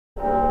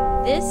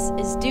This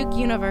is Duke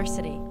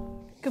University.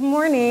 Good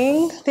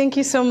morning. Thank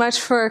you so much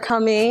for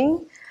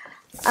coming.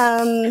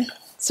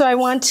 So I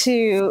want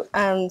to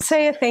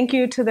say a thank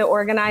you to the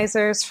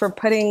organizers for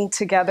putting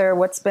together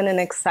what's been an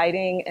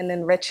exciting and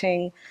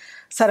enriching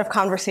set of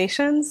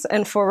conversations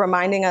and for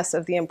reminding us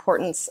of the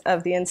importance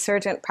of the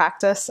insurgent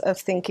practice of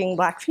thinking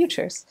Black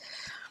futures.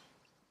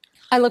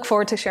 I look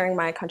forward to sharing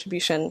my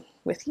contribution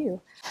with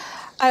you.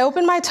 I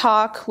open my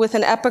talk with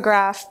an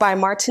epigraph by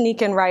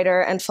Martinican writer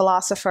and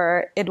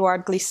philosopher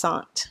Edouard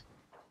Glissant.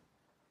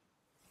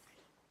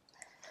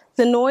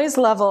 The noise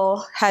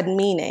level had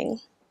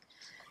meaning.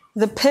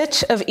 The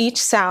pitch of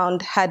each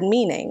sound had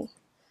meaning.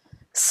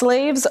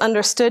 Slaves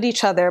understood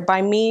each other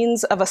by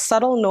means of a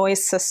subtle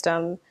noise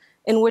system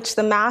in which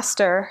the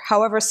master,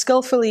 however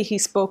skillfully he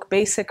spoke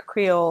basic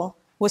Creole,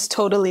 was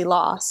totally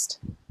lost.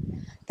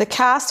 The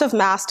caste of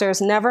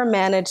masters never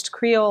managed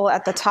Creole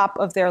at the top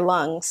of their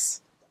lungs.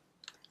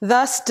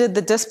 Thus did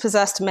the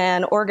dispossessed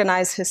man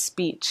organize his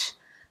speech,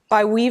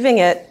 by weaving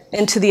it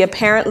into the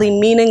apparently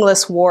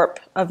meaningless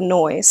warp of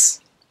noise.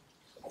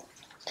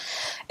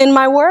 In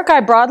my work, I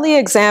broadly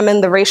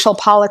examine the racial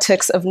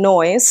politics of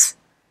noise,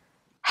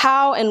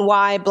 how and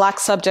why Black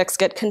subjects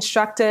get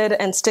constructed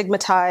and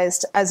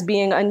stigmatized as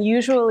being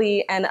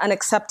unusually and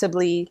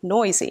unacceptably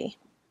noisy.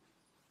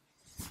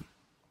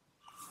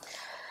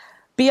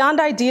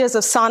 Beyond ideas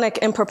of sonic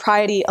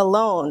impropriety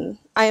alone,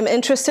 I am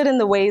interested in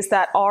the ways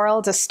that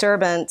aural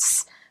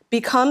disturbance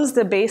becomes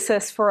the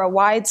basis for a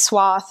wide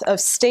swath of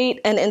state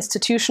and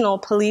institutional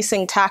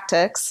policing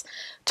tactics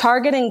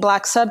targeting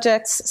Black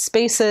subjects,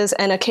 spaces,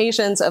 and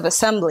occasions of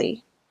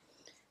assembly.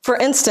 For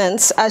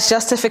instance, as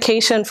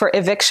justification for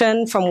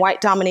eviction from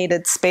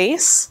white-dominated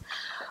space,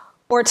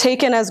 or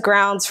taken as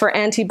grounds for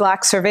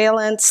anti-Black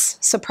surveillance,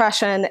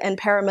 suppression, and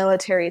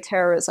paramilitary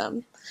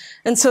terrorism.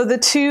 And so the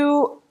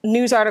two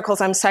news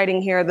articles I'm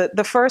citing here,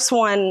 the first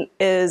one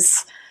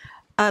is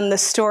the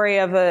story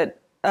of a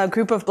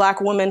group of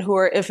Black women who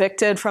were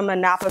evicted from a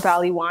Napa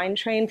Valley wine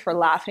train for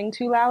laughing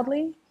too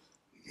loudly.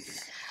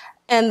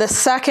 And the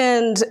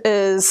second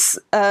is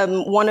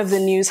one of the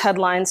news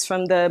headlines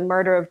from the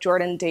murder of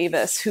Jordan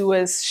Davis, who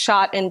was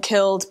shot and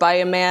killed by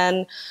a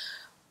man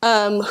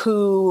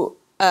who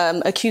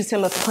accused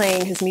him of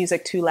playing his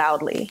music too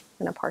loudly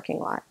in a parking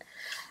lot,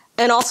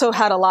 and also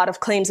had a lot of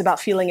claims about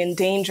feeling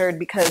endangered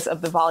because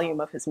of the volume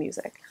of his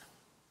music.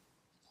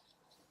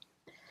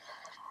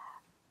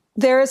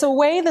 There is a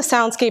way the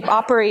soundscape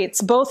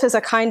operates both as a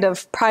kind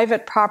of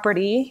private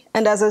property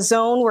and as a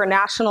zone where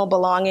national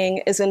belonging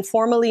is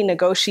informally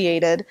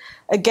negotiated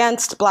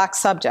against Black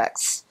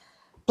subjects.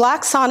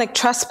 Black sonic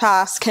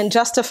trespass can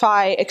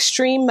justify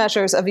extreme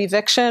measures of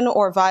eviction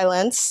or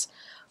violence,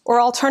 or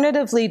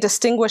alternatively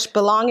distinguish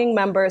belonging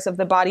members of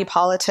the body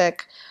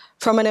politic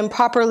from an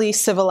improperly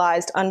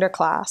civilized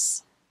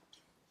underclass.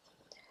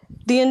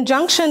 The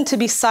injunction to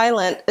be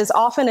silent is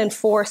often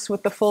enforced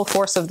with the full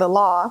force of the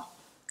law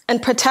and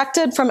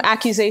protected from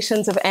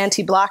accusations of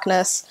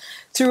anti-Blackness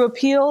through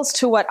appeals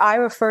to what I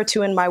refer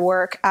to in my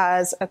work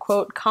as a,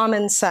 quote,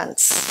 common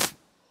sense,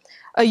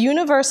 a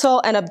universal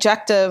and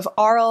objective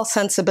aural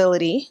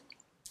sensibility,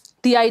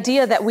 the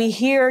idea that we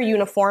hear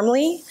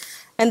uniformly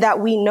and that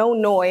we know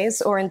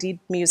noise, or indeed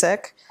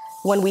music,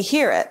 when we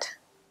hear it.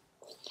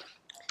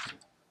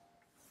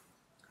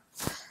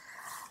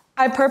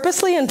 I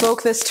purposely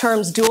invoke this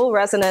term's dual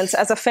resonance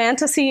as a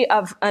fantasy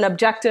of an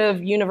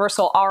objective,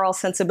 universal aural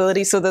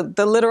sensibility, so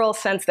the literal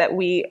sense that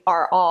we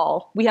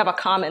have a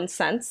common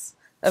sense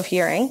of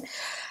hearing.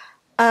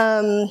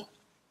 And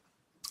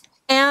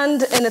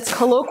in its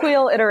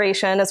colloquial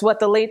iteration as what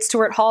the late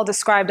Stuart Hall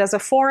described as a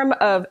form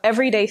of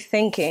everyday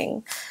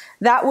thinking,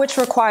 that which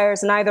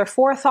requires neither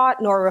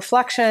forethought nor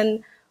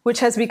reflection,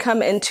 which has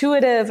become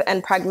intuitive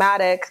and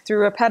pragmatic through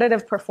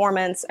repetitive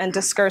performance and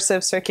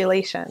discursive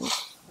circulation.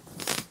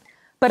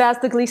 But as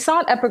the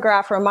Glissant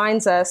epigraph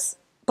reminds us,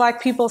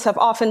 Black peoples have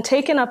often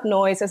taken up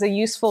noise as a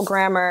useful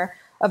grammar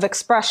of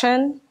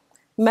expression,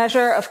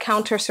 measure of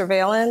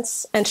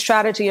counter-surveillance, and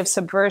strategy of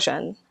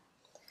subversion,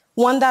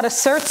 one that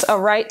asserts a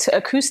right to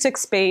acoustic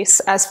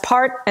space as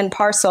part and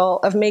parcel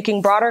of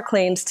making broader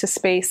claims to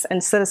space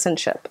and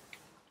citizenship.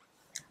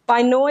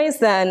 By noise,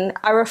 then,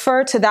 I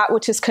refer to that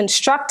which is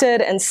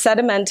constructed and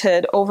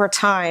sedimented over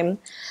time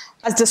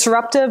as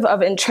disruptive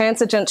of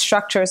intransigent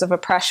structures of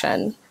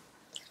oppression,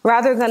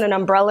 rather than an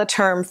umbrella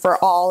term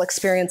for all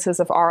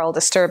experiences of aural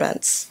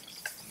disturbance.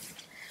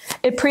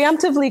 It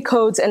preemptively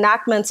codes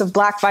enactments of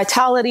Black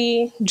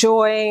vitality,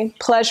 joy,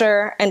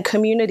 pleasure, and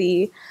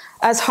community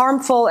as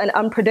harmful and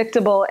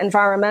unpredictable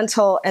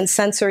environmental and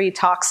sensory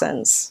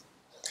toxins.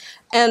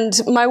 And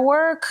my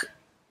work,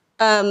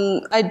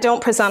 I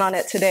don't present on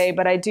it today,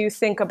 but I do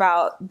think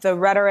about the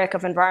rhetoric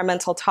of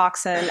environmental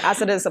toxin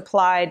as it is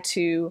applied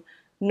to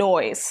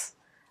noise.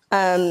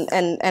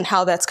 And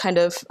how that's kind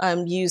of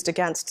used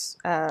against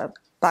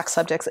Black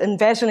subjects,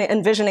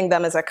 envisioning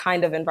them as a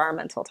kind of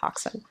environmental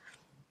toxin.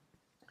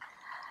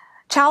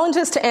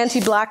 Challenges to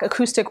anti-Black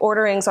acoustic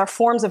orderings are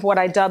forms of what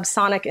I dub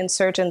sonic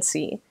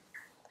insurgency.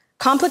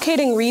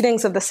 Complicating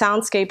readings of the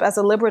soundscape as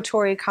a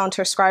liberatory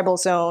counter-scribal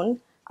zone,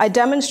 I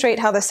demonstrate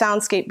how the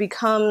soundscape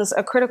becomes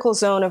a critical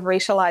zone of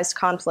racialized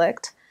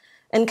conflict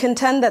and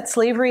contend that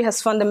slavery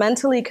has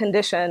fundamentally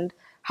conditioned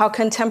how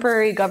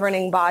contemporary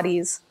governing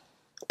bodies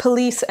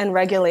police and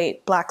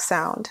regulate Black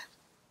sound.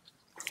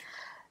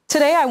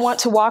 Today, I want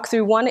to walk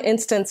through one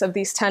instance of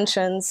these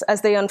tensions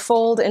as they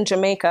unfold in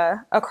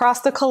Jamaica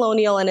across the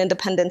colonial and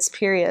independence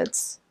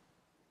periods.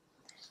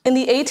 In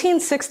the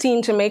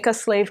 1816 Jamaica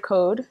Slave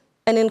Code,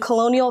 and in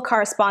colonial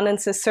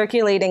correspondences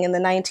circulating in the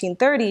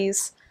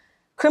 1930s,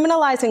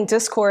 criminalizing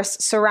discourse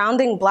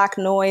surrounding Black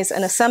noise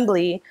and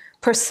assembly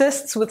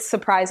persists with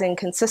surprising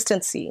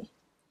consistency.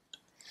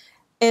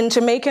 In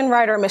Jamaican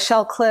writer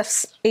Michelle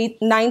Cliff's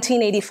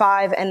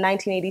 1985 and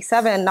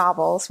 1987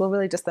 novels, well,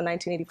 really just the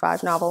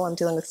 1985 novel I'm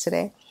dealing with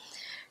today,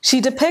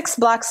 she depicts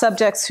Black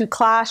subjects who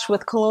clash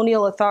with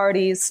colonial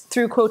authorities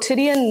through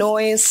quotidian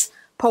noise,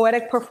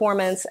 poetic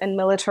performance, and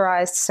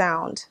militarized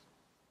sound.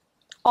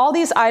 All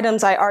these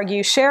items, I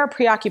argue, share a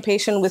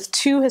preoccupation with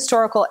two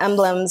historical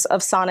emblems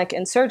of sonic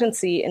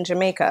insurgency in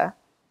Jamaica: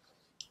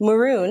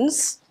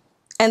 Maroons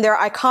and their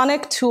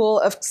iconic tool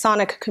of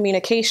sonic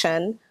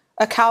communication,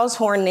 a cow's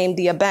horn named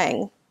the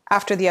abeng,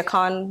 after the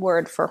Akan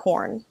word for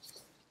horn.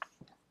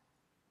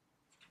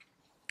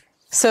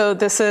 So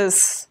this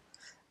is,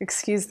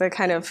 excuse the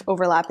kind of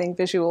overlapping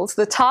visuals.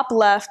 The top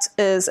left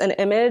is an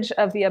image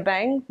of the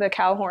abeng, the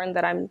cow horn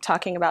that I'm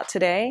talking about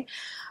today.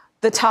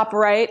 The top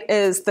right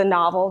is the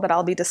novel that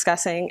I'll be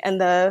discussing, and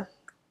the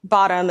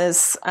bottom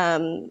is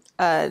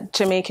a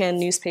Jamaican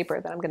newspaper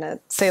that I'm going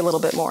to say a little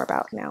bit more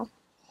about now.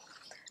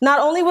 Not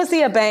only was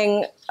the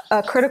abeng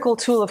a critical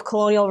tool of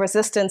colonial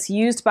resistance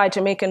used by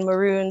Jamaican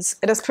Maroons,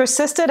 it has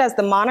persisted as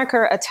the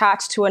moniker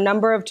attached to a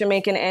number of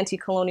Jamaican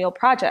anti-colonial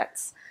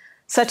projects,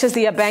 such as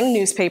the Abeng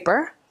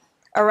newspaper,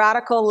 a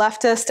radical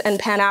leftist and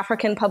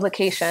Pan-African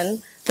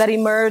publication that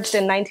emerged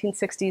in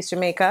 1960s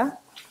Jamaica,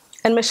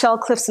 and Michelle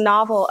Cliff's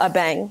novel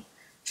Abeng,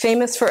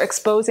 famous for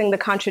exposing the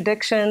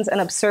contradictions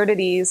and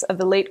absurdities of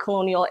the late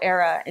colonial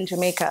era in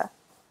Jamaica.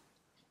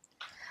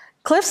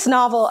 Cliff's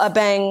novel,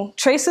 Abeng,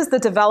 traces the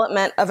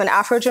development of an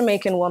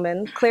Afro-Jamaican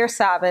woman, Claire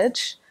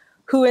Savage,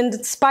 who,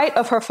 in spite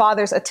of her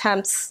father's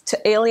attempts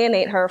to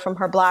alienate her from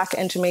her Black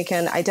and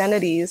Jamaican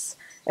identities,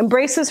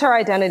 embraces her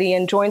identity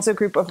and joins a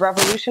group of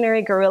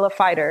revolutionary guerrilla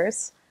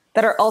fighters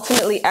that are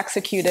ultimately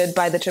executed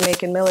by the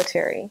Jamaican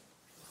military.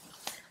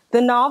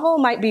 The novel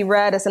might be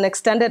read as an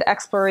extended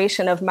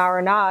exploration of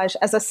marronage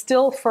as a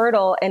still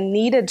fertile and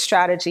needed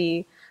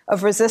strategy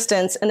of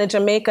resistance in a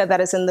Jamaica that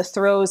is in the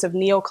throes of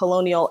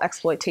neo-colonial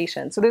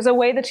exploitation. So there's a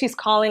way that she's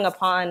calling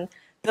upon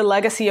the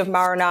legacy of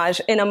marronage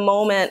in a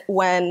moment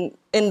when,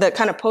 in the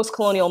kind of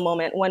post-colonial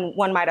moment, when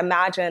one might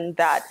imagine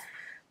that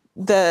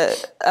the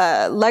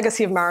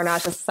legacy of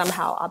marronage is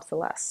somehow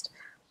obsolesced.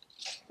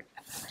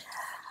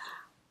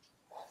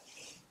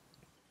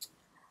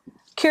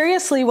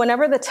 Curiously,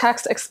 whenever the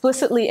text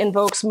explicitly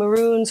invokes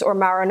maroons or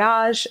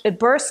marronage, it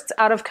bursts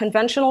out of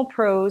conventional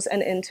prose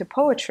and into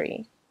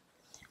poetry,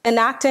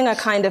 enacting a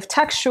kind of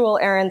textual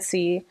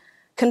errancy,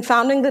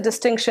 confounding the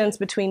distinctions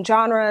between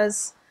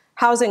genres,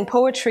 housing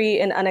poetry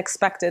in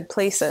unexpected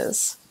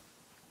places.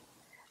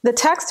 The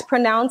text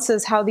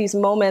pronounces how these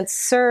moments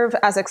serve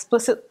as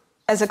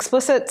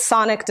explicit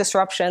sonic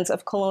disruptions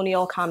of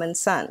colonial common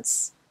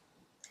sense.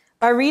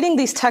 By reading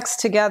these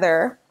texts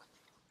together,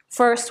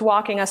 first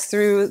walking us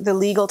through the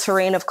legal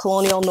terrain of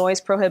colonial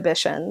noise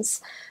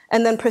prohibitions,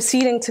 and then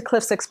proceeding to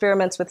Cliff's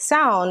experiments with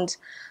sound,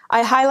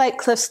 I highlight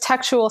Cliff's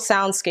textual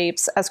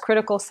soundscapes as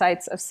critical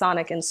sites of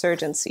sonic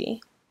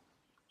insurgency.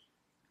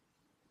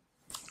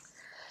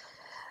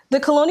 The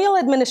colonial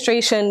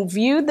administration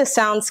viewed the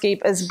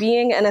soundscape as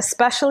being an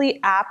especially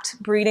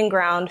apt breeding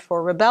ground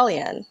for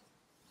rebellion.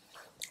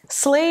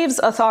 Slaves,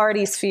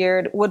 authorities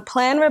feared, would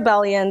plan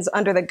rebellions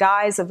under the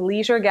guise of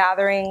leisure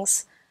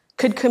gatherings,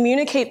 could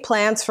communicate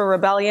plans for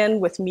rebellion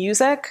with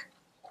music,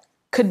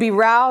 could be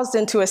roused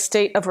into a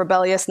state of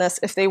rebelliousness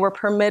if they were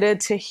permitted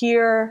to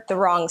hear the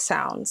wrong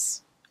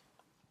sounds.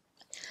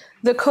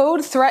 The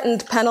code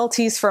threatened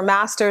penalties for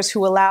masters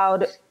who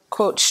allowed,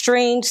 quote,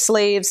 strange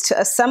slaves to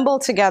assemble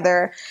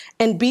together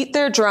and beat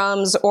their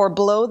drums or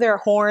blow their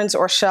horns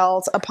or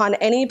shells upon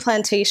any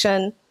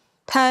plantation,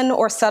 pen,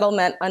 or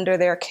settlement under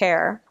their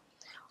care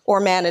or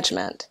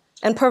management,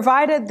 and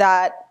provided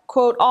that,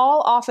 quote,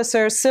 all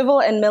officers, civil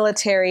and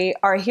military,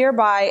 are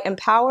hereby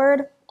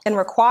empowered and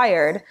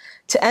required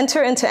to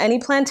enter into any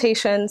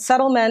plantation,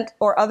 settlement,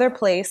 or other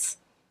place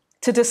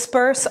to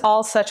disperse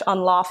all such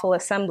unlawful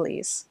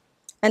assemblies,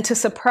 and to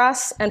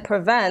suppress and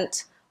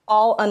prevent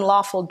all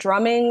unlawful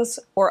drummings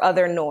or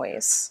other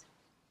noise.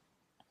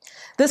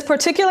 This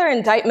particular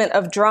indictment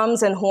of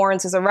drums and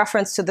horns is a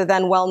reference to the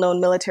then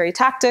well-known military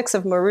tactics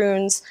of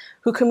Maroons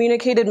who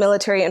communicated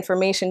military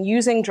information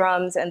using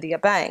drums and the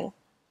abeng.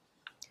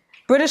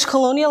 British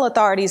colonial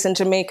authorities in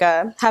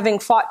Jamaica, having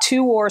fought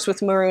 2 wars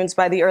with Maroons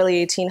by the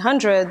early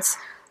 1800s,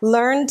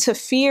 learned to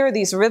fear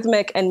these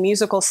rhythmic and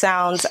musical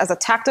sounds as a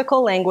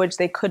tactical language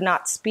they could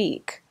not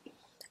speak,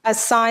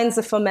 as signs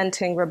of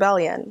fomenting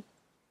rebellion.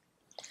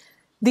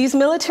 These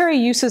military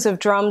uses of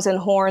drums and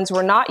horns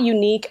were not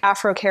unique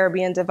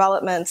Afro-Caribbean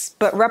developments,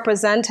 but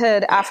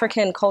represented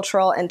African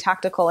cultural and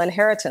tactical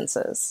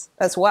inheritances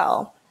as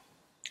well.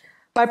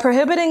 By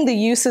prohibiting the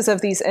uses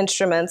of these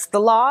instruments, the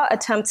law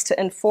attempts to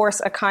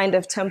enforce a kind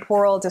of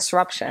temporal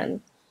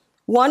disruption,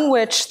 one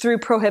which, through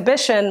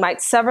prohibition,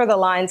 might sever the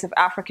lines of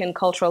African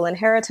cultural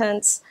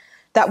inheritance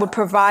that would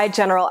provide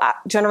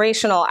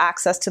generational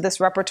access to this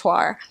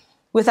repertoire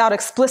without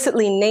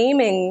explicitly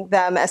naming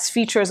them as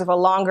features of a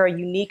longer,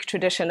 unique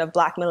tradition of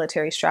Black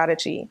military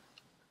strategy.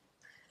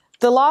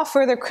 The law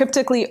further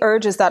cryptically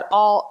urges that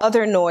all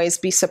other noise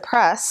be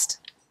suppressed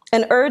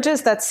and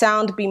urges that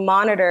sound be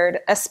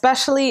monitored,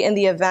 especially in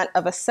the event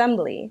of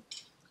assembly.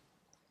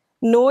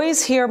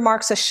 Noise here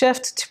marks a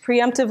shift to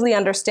preemptively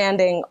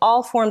understanding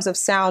all forms of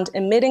sound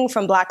emitting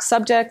from Black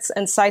subjects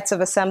and sites of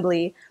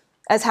assembly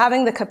as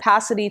having the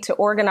capacity to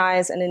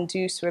organize and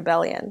induce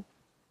rebellion.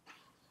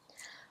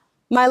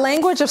 My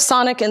language of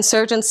sonic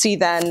insurgency,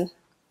 then,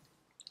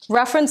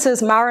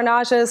 references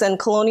Maranage's and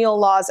colonial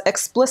law's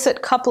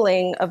explicit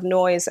coupling of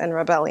noise and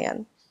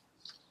rebellion.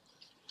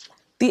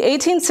 The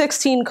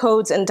 1816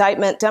 Code's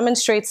indictment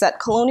demonstrates that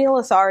colonial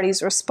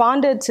authorities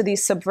responded to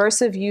these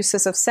subversive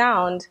uses of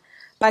sound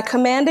by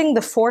commanding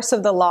the force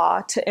of the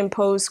law to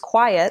impose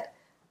quiet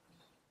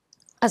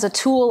as a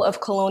tool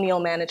of colonial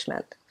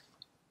management.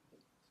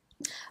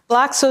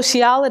 Black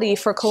sociality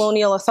for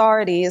colonial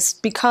authorities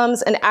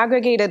becomes an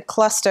aggregated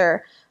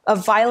cluster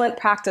of violent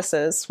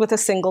practices with a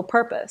single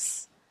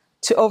purpose: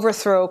 to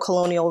overthrow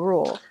colonial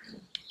rule.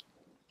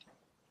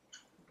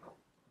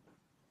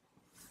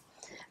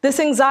 This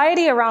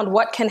anxiety around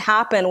what can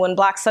happen when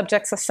Black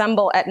subjects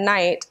assemble at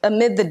night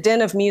amid the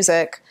din of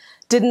music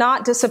did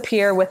not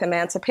disappear with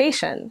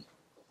emancipation.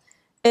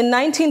 In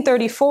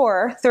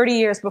 1934, 30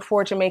 years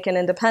before Jamaican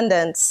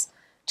independence,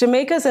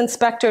 Jamaica's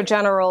Inspector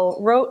General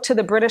wrote to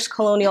the British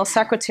colonial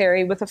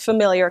secretary with a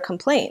familiar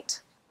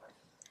complaint: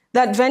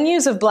 that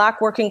venues of Black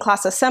working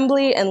class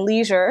assembly and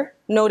leisure,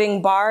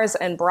 noting bars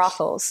and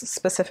brothels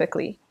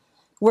specifically,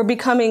 were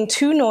becoming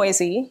too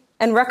noisy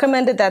and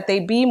recommended that they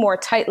be more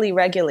tightly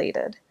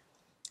regulated.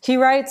 He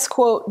writes,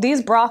 quote,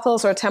 "These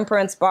brothels or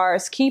temperance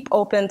bars keep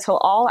open till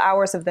all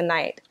hours of the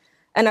night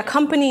and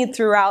accompanied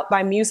throughout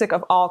by music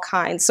of all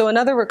kinds." So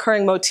another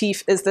recurring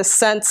motif is this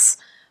sense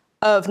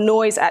of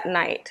noise at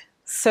night.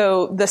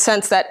 So the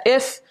sense that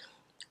if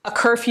a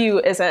curfew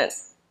isn't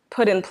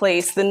put in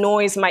place, the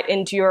noise might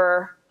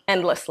endure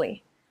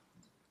endlessly.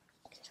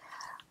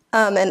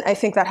 And I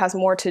think that has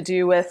more to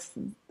do with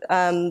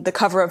the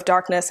cover of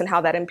darkness and how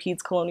that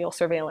impedes colonial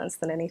surveillance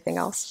than anything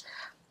else.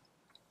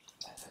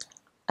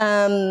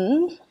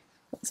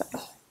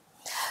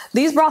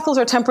 These brothels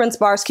or temperance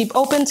bars keep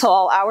open till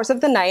all hours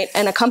of the night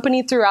and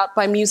accompanied throughout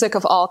by music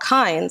of all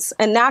kinds,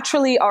 and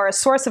naturally are a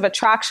source of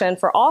attraction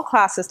for all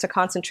classes to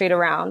concentrate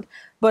around,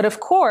 but of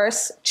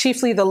course,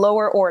 chiefly the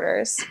lower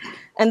orders,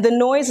 and the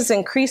noise is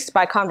increased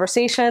by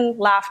conversation,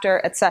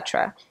 laughter,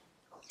 etc.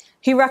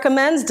 He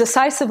recommends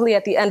decisively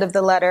at the end of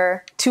the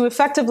letter to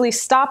effectively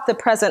stop the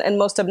present and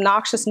most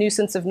obnoxious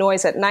nuisance of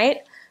noise at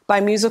night, by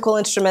musical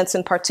instruments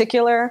in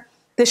particular.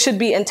 This should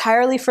be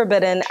entirely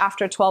forbidden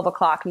after 12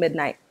 o'clock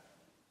midnight.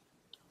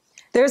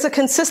 There's a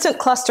consistent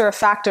cluster of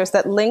factors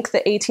that link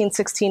the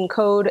 1816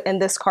 Code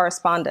and this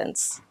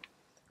correspondence.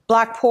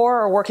 Black poor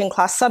or working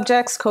class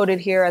subjects,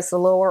 coded here as the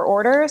lower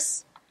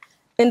orders,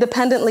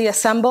 independently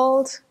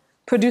assembled,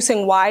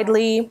 producing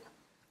widely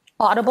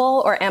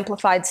audible or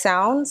amplified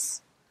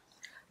sounds,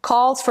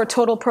 calls for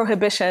total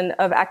prohibition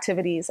of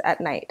activities at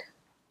night.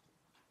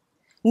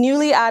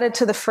 Newly added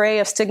to the fray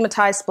of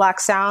stigmatized Black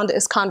sound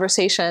is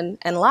conversation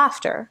and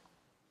laughter.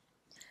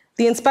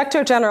 The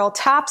Inspector General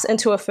taps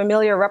into a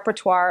familiar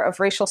repertoire of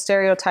racial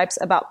stereotypes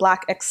about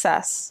Black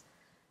excess,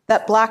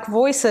 that Black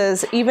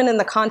voices, even in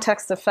the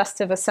context of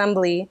festive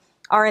assembly,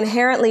 are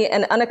inherently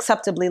and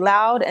unacceptably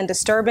loud and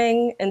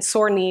disturbing, in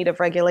sore need of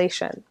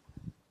regulation.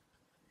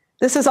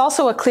 This is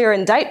also a clear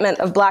indictment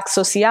of Black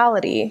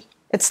sociality.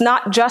 It's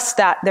not just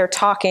that they're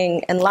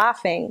talking and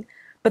laughing,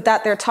 but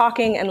that they're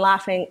talking and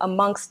laughing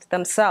amongst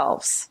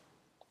themselves,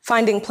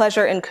 finding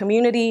pleasure in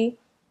community,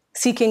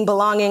 seeking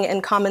belonging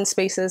in common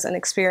spaces and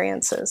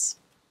experiences.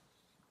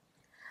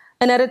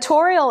 An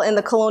editorial in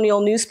the colonial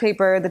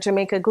newspaper, the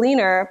Jamaica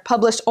Gleaner,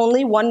 published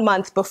only 1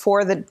 month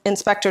before the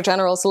Inspector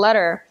General's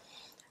letter,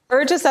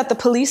 urges that the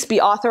police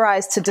be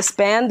authorized to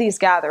disband these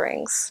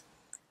gatherings,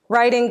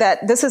 writing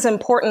that this is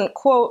important,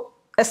 quote,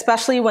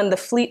 "especially when the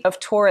fleet of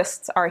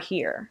tourists are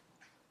here.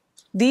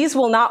 These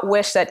will not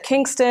wish that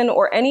Kingston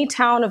or any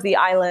town of the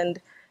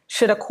island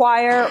should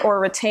acquire or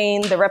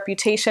retain the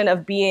reputation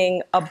of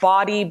being a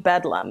bawdy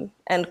bedlam,"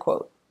 end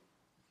quote.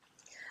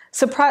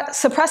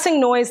 Suppressing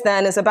noise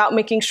then is about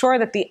making sure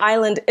that the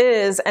island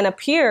is and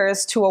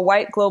appears to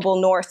white global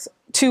north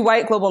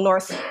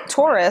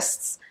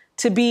tourists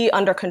to be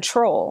under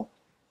control.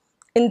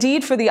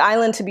 Indeed, for the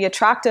island to be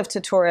attractive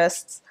to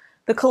tourists,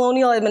 the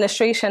colonial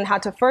administration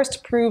had to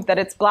first prove that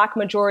its Black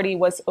majority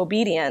was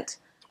obedient,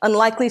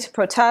 unlikely to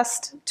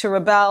protest, to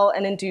rebel,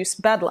 and induce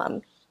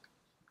bedlam.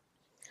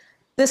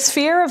 This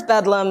fear of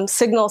Bedlam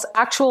signals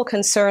actual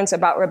concerns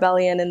about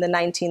rebellion in the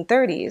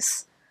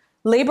 1930s.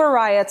 Labor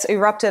riots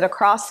erupted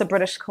across the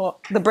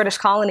British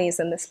colonies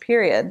in this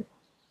period.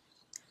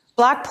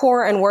 Black,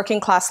 poor, and working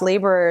class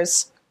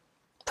laborers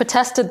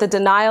protested the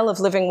denial of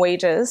living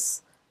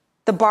wages,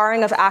 the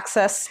barring of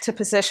access to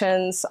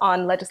positions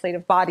on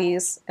legislative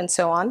bodies, and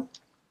so on.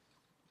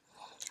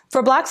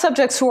 For Black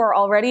subjects who are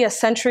already a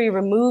century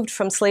removed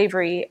from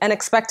slavery and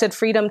expected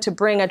freedom to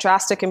bring a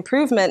drastic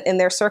improvement in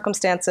their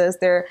circumstances,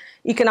 their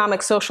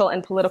economic, social,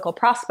 and political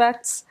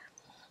prospects,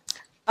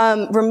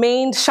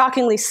 remained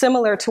shockingly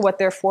similar to what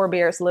their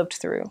forebears lived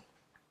through.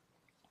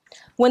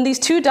 When these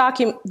two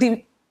documents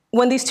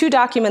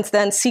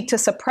then seek to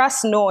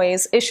suppress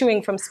noise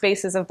issuing from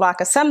spaces of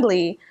Black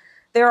assembly,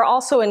 they are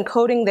also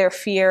encoding their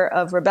fear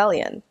of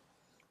rebellion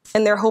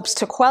in their hopes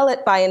to quell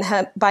it by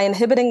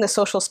inhibiting the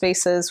social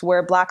spaces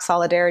where Black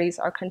solidarities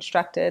are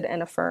constructed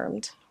and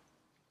affirmed.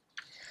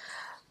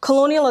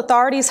 Colonial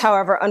authorities,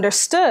 however,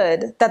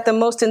 understood that the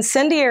most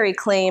incendiary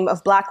claim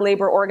of Black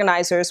labor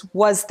organizers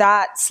was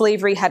that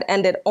slavery had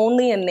ended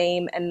only in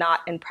name and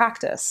not in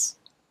practice.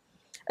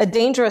 A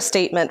dangerous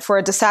statement for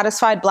a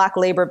dissatisfied Black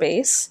labor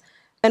base,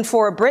 and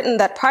for a Britain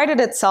that prided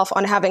itself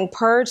on having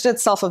purged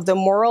itself of the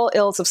moral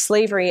ills of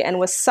slavery and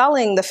was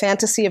selling the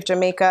fantasy of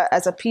Jamaica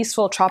as a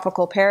peaceful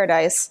tropical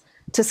paradise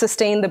to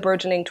sustain the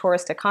burgeoning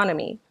tourist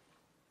economy.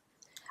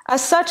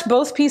 As such,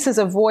 both pieces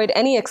avoid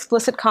any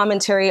explicit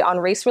commentary on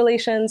race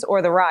relations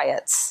or the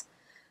riots.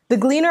 The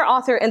Gleaner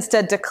author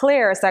instead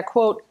declares that,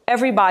 quote,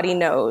 everybody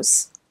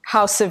knows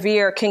how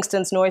severe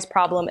Kingston's noise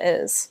problem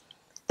is.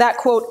 That,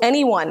 quote,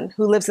 anyone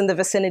who lives in the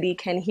vicinity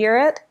can hear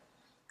it.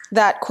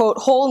 That, quote,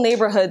 whole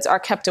neighborhoods are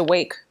kept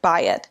awake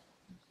by it.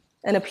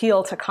 An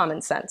appeal to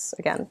common sense,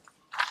 again.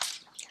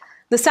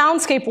 The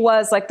soundscape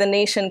was, like the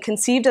nation,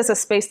 conceived as a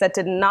space that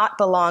did not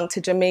belong to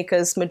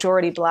Jamaica's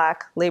majority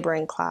Black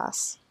laboring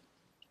class.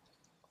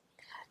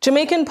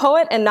 Jamaican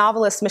poet and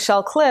novelist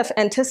Michelle Cliff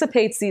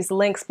anticipates these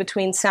links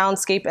between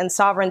soundscape and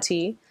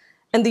sovereignty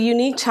and the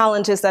unique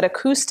challenges that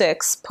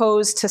acoustics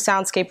pose to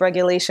soundscape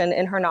regulation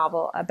in her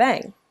novel, A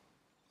Bang.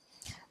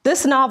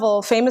 This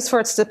novel, famous for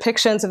its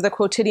depictions of the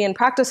quotidian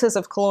practices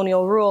of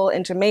colonial rule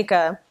in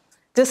Jamaica,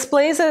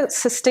 displays a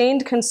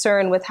sustained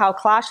concern with how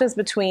clashes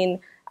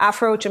between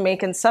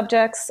Afro-Jamaican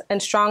subjects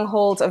and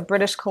strongholds of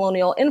British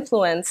colonial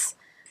influence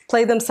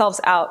play themselves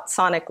out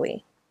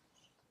sonically.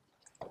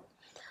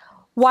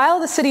 While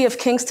the city of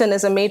Kingston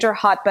is a major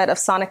hotbed of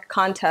sonic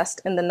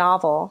contest in the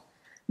novel,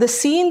 the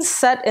scenes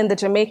set in the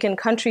Jamaican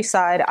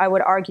countryside, I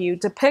would argue,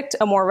 depict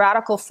a more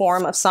radical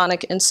form of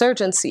sonic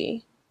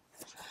insurgency.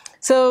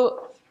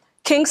 So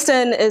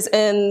Kingston is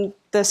in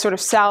the sort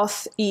of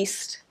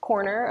southeast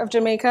corner of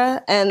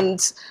Jamaica,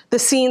 and the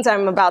scenes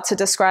I'm about to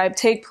describe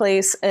take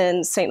place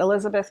in St.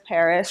 Elizabeth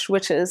Parish,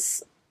 which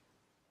is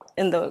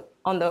on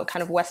the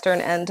kind of western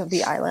end of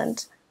the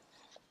island.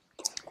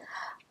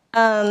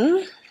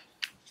 The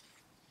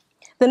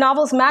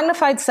novel's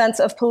magnified sense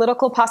of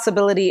political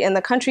possibility in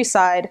the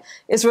countryside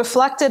is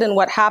reflected in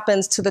what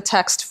happens to the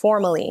text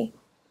formally.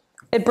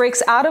 It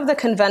breaks out of the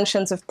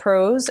conventions of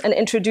prose and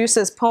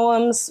introduces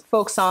poems,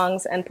 folk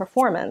songs, and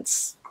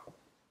performance.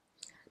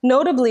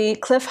 Notably,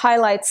 Cliff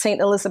highlights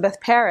St. Elizabeth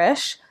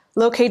Parish,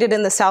 located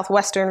in the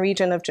southwestern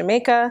region of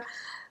Jamaica,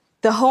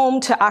 the home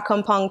to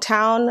Accompong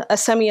Town, a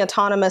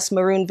semi-autonomous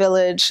maroon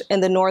village in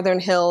the northern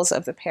hills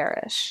of the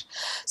parish.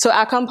 So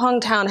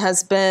Accompong Town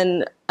has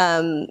been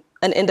an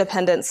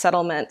independent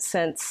settlement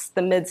since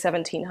the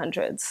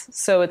mid-1700s.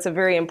 So it's a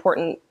very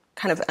important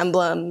kind of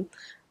emblem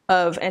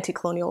of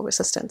anti-colonial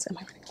resistance. Am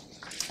I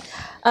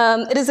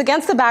right? It is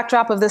against the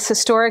backdrop of this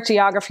historic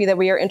geography that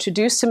we are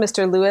introduced to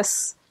Mr.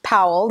 Lewis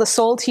Powell, the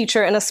sole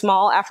teacher in a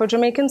small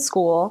Afro-Jamaican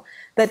school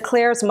that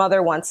Claire's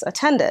mother once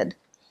attended.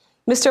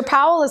 Mr.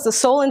 Powell is the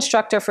sole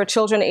instructor for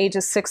children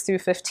ages 6 through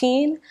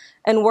 15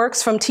 and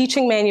works from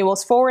teaching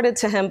manuals forwarded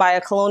to him by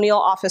a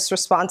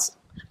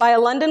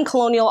London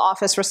colonial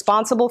office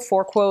responsible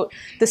for, quote,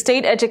 the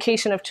state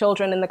education of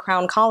children in the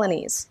Crown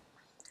colonies.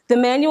 The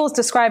manuals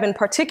describe in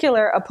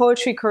particular a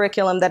poetry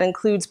curriculum that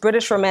includes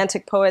British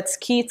Romantic poets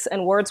Keats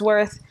and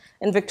Wordsworth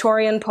and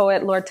Victorian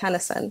poet Lord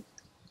Tennyson.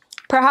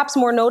 Perhaps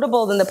more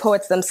notable than the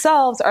poets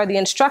themselves are the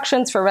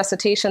instructions for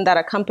recitation that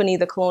accompany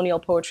the colonial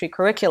poetry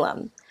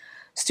curriculum.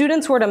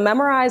 Students were to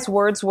memorize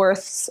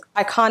Wordsworth's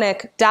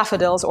iconic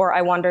Daffodils, or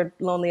I Wandered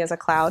Lonely as a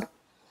Cloud,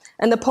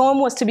 and the poem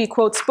was to be,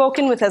 quote,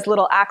 spoken with as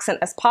little accent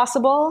as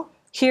possible.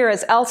 Here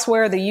as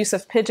elsewhere, the use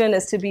of pidgin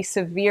is to be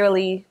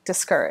severely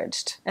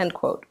discouraged, end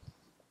quote.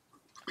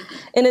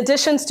 In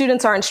addition,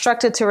 students are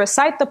instructed to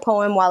recite the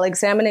poem while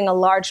examining a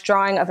large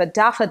drawing of a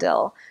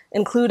daffodil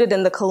included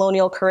in the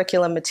colonial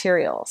curriculum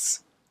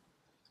materials.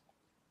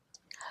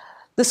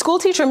 The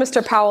schoolteacher,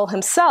 Mr. Powell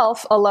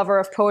himself, a lover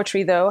of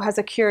poetry though, has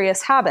a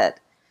curious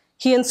habit.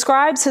 He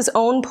inscribes his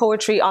own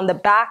poetry on the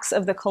backs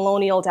of the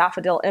colonial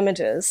daffodil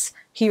images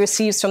he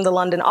receives from the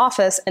London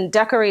office and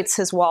decorates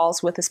his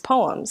walls with his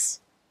poems.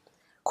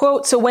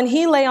 Quote, so when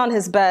he lay on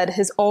his bed,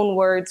 his own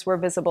words were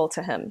visible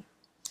to him.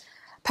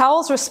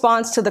 Powell's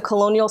response to the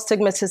colonial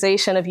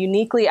stigmatization of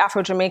uniquely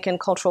Afro-Jamaican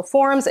cultural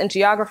forms and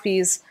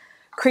geographies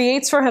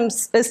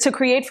is to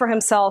create for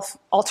himself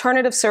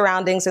alternative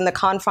surroundings in the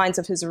confines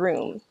of his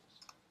room,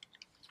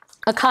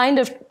 a kind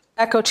of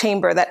echo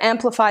chamber that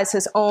amplifies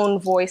his own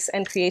voice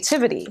and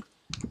creativity.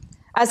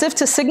 As if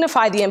to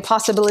signify the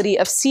impossibility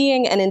of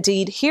seeing and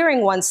indeed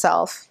hearing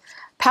oneself,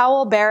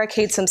 Powell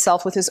barricades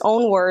himself with his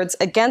own words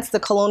against the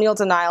colonial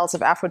denials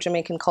of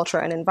Afro-Jamaican culture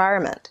and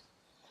environment.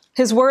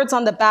 His words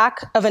on the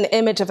back of an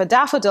image of a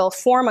daffodil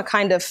form a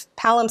kind of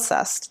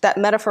palimpsest that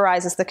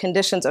metaphorizes the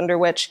conditions under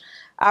which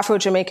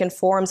Afro-Jamaican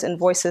forms and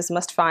voices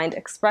must find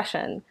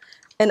expression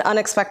in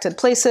unexpected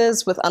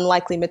places with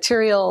unlikely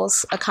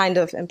materials, a kind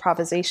of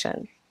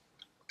improvisation.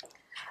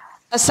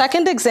 A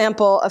second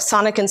example of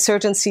sonic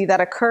insurgency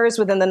that occurs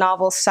within the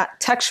novel's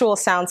textual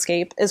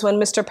soundscape is when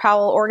Mr.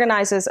 Powell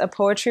organizes a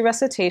poetry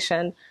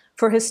recitation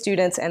for his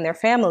students and their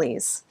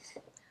families.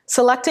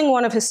 Selecting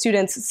one of his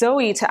students,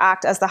 Zoe, to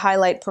act as the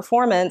highlight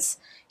performance,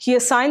 he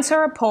assigns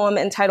her a poem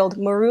entitled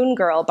Maroon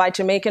Girl by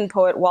Jamaican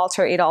poet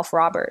Walter Adolph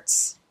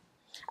Roberts.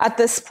 At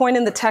this point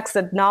in the text,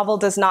 the novel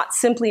does not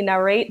simply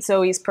narrate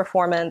Zoe's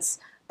performance,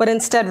 but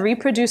instead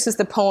reproduces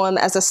the poem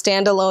as a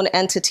standalone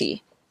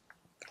entity,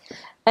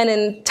 and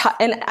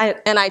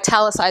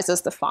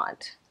italicizes the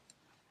font.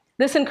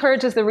 This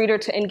encourages the reader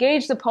to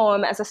engage the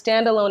poem as a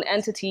standalone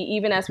entity,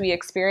 even as we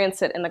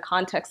experience it in the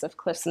context of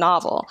Cliff's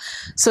novel.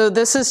 So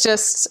this is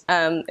just,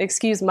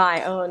 excuse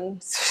my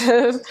own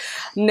sort of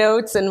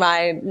notes in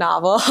my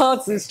novel.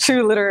 It's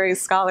true literary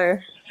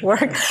scholar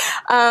work.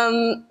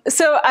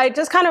 So I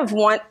just kind of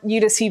want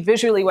you to see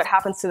visually what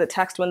happens to the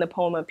text when the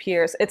poem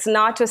appears. It's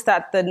not just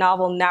that the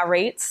novel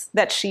narrates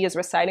that she is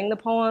reciting the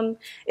poem,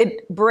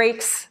 it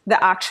breaks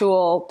the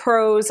actual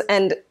prose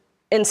and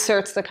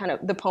inserts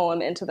the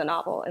poem into the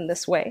novel in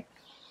this way.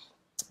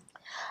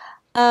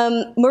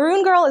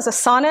 Maroon Girl is a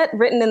sonnet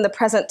written in the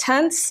present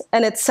tense,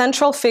 and its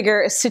central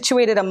figure is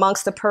situated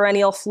amongst the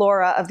perennial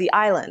flora of the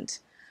island: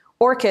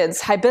 orchids,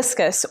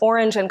 hibiscus,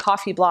 orange and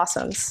coffee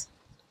blossoms.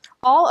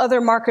 All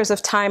other markers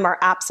of time are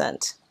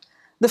absent.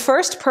 The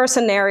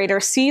first-person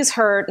narrator sees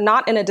her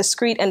not in a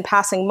discrete and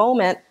passing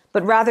moment,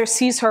 but rather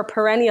sees her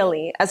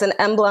perennially as an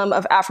emblem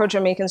of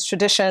Afro-Jamaican's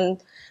tradition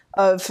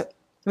of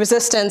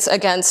resistance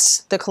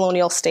against the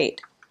colonial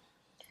state.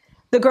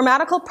 The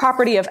grammatical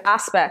property of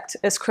aspect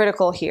is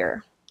critical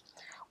here.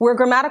 Where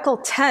grammatical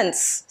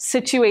tense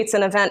situates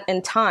an event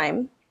in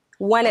time,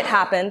 when it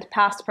happened,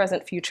 past,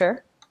 present,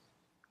 future,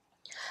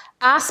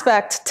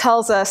 aspect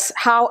tells us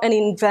how an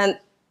event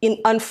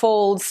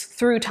unfolds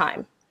through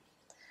time.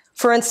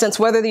 For instance,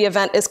 whether the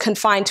event is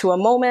confined to a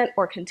moment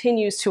or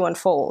continues to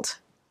unfold.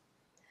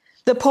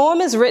 The poem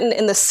is written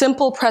in the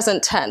simple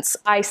present tense,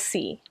 I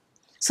see.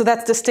 So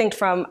that's distinct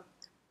from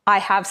I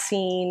have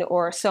seen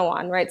or so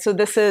on, right? So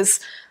this is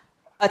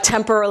a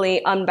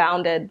temporally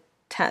unbounded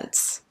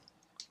tense,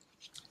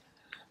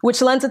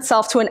 which lends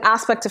itself to an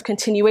aspect of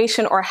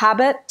continuation or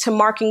habit to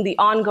marking the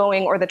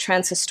ongoing or the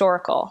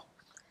transhistorical.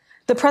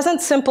 The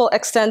present simple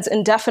extends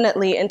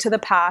indefinitely into the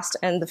past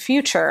and the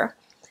future.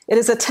 It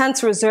is a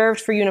tense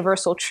reserved for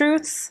universal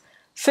truths,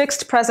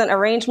 fixed present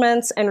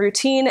arrangements, and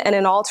routine and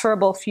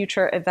inalterable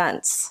future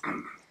events.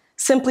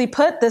 Simply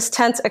put, this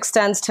tense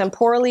extends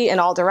temporally in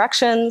all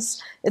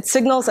directions. It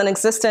signals an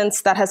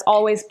existence that has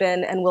always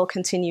been and will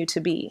continue to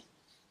be.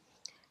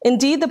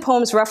 Indeed, the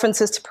poem's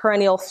references to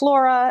perennial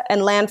flora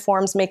and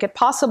landforms make it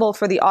possible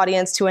for the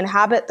audience to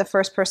inhabit the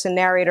first-person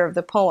narrator of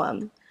the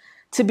poem,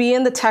 to be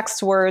in the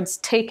text's words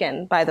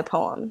taken by the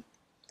poem.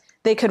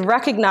 They could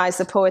recognize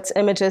the poet's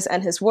images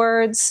and his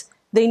words.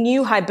 They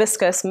knew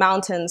hibiscus,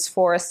 mountains,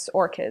 forests,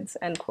 orchids,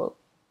 end quote.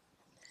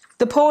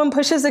 The poem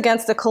pushes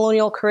against the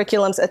colonial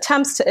curriculum's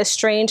attempts to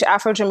estrange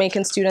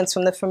Afro-Jamaican students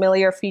from the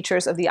familiar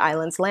features of the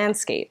island's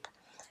landscape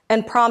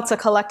and prompts a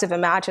collective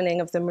imagining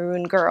of the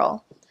Maroon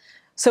Girl.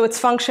 So its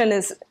function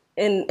is,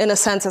 in a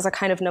sense, as a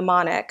kind of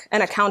mnemonic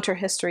and a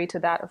counter-history to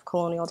that of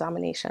colonial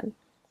domination.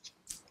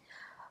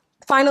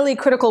 Finally,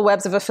 critical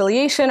webs of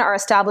affiliation are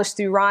established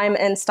through rhyme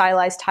and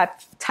stylized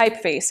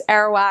typeface.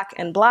 Arawak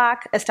and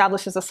Black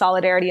establishes a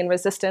solidarity and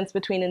resistance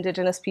between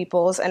indigenous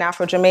peoples and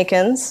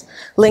Afro-Jamaicans,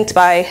 linked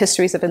by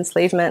histories of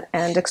enslavement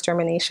and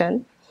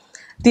extermination.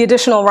 The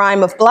additional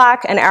rhyme of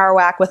Black and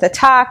Arawak with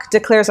attack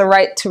declares a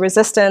right to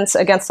resistance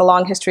against a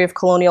long history of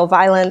colonial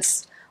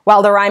violence,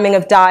 while the rhyming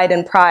of died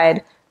and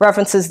pride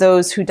references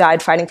those who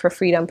died fighting for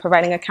freedom,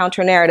 providing a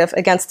counter-narrative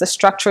against the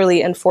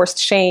structurally enforced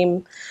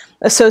shame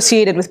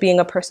associated with being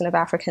a person of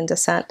African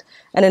descent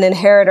and an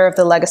inheritor of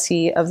the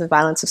legacy of the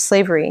violence of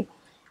slavery.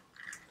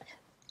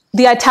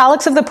 The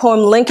italics of the poem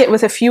link it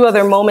with a few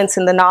other moments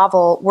in the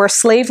novel where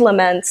slave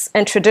laments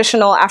and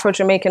traditional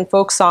Afro-Jamaican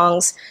folk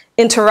songs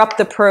interrupt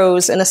the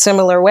prose in a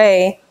similar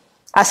way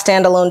as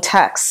standalone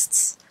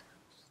texts.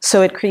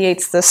 So it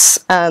creates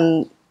this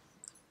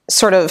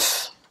sort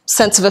of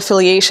sense of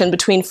affiliation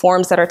between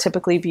forms that are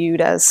typically viewed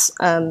as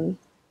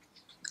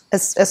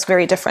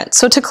very different.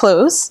 So to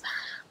close,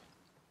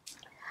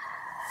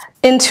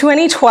 In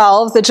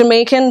 2012, the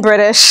Jamaican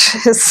British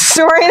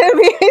historian of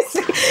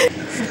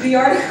the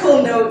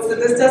article notes that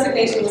this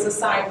designation was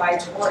assigned by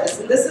tourists,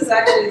 and this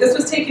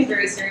was taken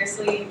very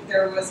seriously.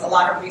 There was a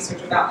lot of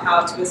research about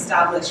how to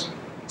establish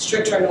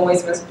stricter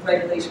noise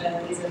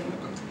regulations,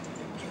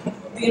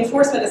 and the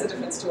enforcement is a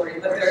different story,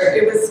 but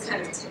it was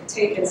kind of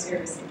taken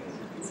seriously.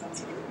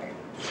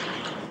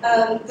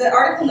 The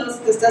article notes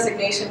that this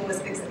designation was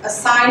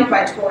assigned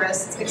by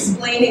tourists,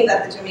 explaining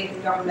that the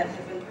Jamaican government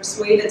had been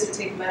persuaded to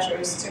take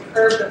measures to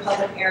curb the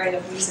public airing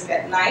of music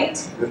at night,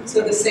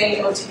 so the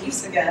same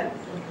motifs again,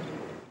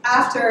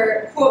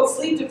 after, quote,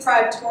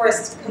 sleep-deprived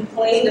tourists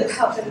complained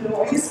about the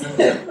noise,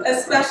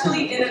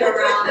 especially in and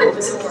around the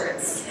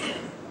resorts.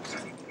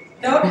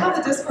 Note how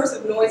the discourse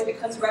of noise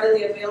becomes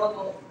readily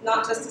available,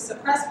 not just to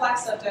suppress Black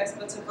subjects,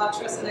 but to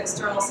buttress an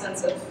external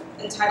sense of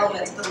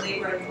entitlement to the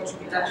labor and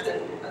cultural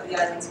production of the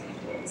island's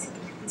peoples.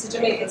 It's a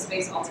Jamaican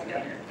space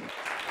altogether.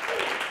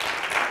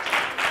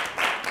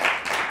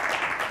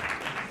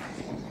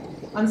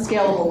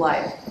 Unscalable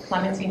Life,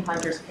 Clementine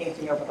Hunter's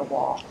painting over the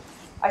wall.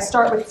 I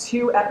start with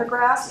two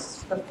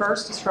epigraphs. The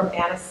first is from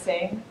Anna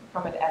Singh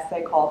from an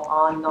essay called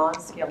On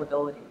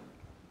Non-Scalability.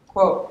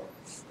 Quote,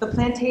 "The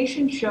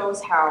plantation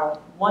shows how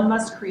one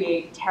must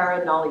create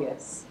terra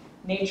nullius,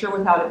 nature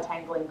without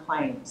entangling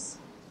claims.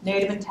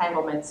 Native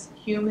entanglements,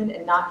 human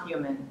and not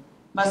human,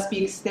 must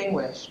be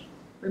extinguished.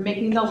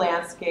 Remaking the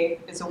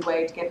landscape is a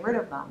way to get rid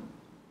of them.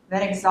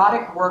 Then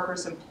exotic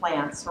workers and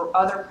plants or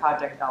other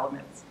project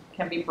elements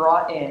can be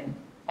brought in,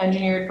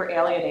 engineered for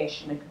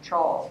alienation and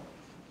control.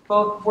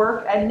 Both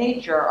work and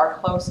nature are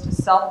close to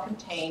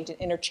self-contained and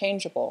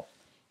interchangeable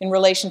in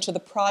relation to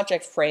the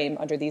project frame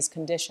under these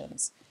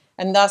conditions,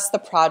 and thus the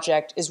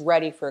project is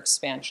ready for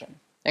expansion,"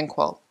 end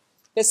quote.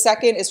 The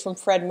second is from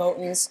Fred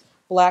Moten's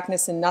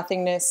Blackness and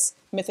Nothingness,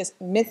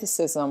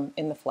 Mythicism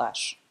in the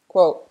Flesh.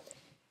 Quote,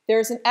 "There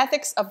is an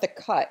ethics of the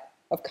cut,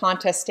 of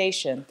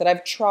contestation, that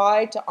I've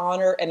tried to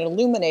honor and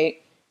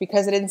illuminate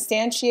because it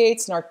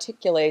instantiates and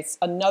articulates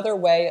another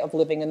way of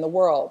living in the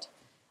world,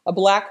 a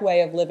Black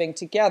way of living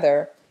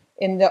together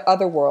in the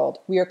other world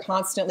we are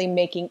constantly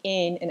making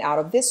in and out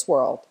of this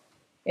world,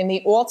 in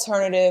the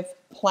alternative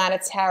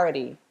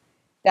planetarity,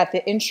 that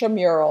the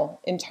intramural,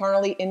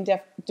 internally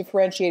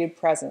indifferentiated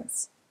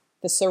presence,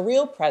 the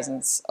surreal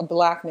presence of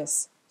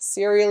Blackness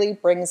serially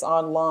brings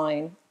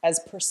online as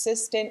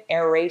persistent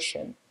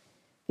aeration,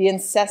 the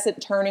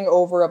incessant turning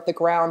over of the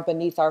ground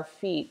beneath our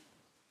feet,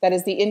 that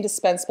is the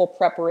indispensable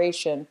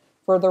preparation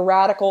for the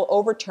radical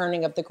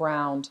overturning of the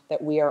ground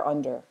that we are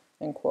under,"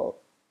 end quote.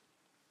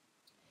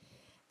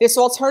 This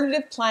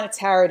alternative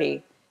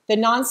planetarity, the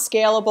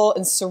non-scalable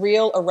and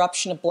surreal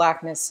eruption of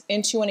Blackness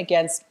into and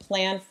against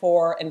planned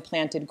for and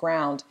planted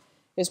ground,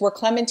 is where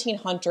Clementine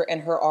Hunter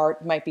and her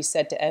art might be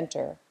said to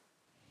enter.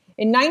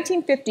 In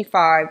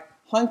 1955,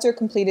 Hunter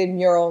completed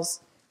murals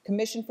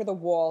commissioned for the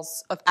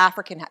walls of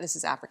African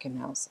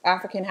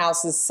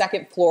House's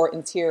second floor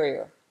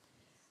interior.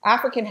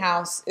 African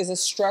House is a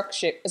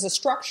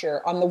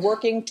structure on the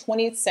working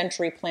 20th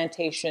century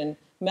plantation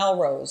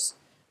Melrose,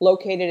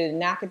 located in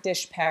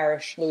Natchitoches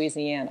Parish,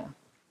 Louisiana.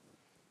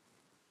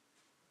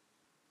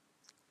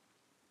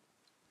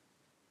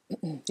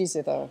 These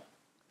are the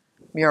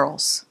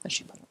murals that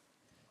she put up.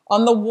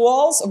 On the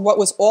walls of what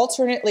was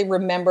alternately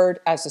remembered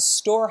as a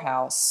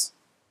storehouse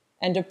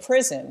and a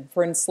prison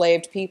for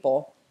enslaved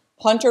people,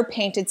 Hunter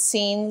painted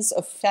scenes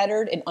of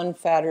fettered and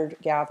unfettered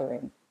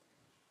gathering.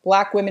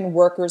 Black women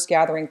workers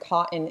gathering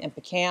cotton and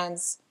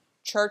pecans,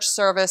 church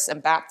service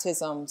and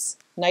baptisms,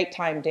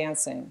 nighttime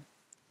dancing.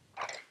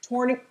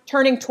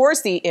 Turning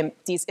towards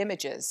these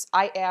images,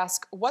 I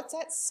ask, what's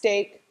at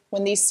stake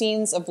when these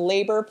scenes of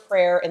labor,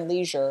 prayer, and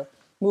leisure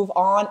move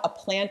on a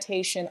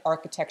plantation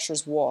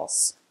architecture's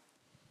walls?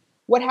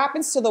 What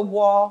happens to the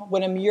wall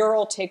when a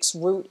mural takes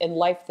root and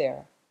life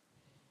there?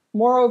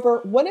 Moreover,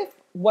 what if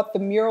what the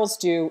murals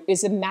do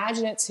is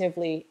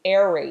imaginatively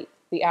aerate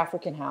the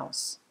African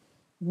house,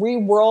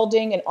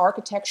 reworlding an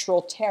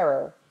architectural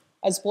terror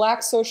as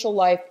Black social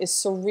life is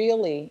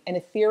surreally and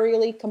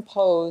ethereally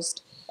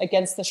composed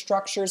against the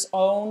structure's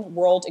own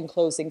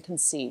world-enclosing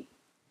conceit?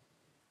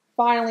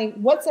 Finally,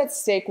 what's at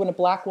stake when a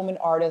Black woman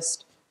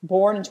artist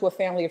born into a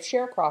family of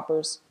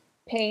sharecroppers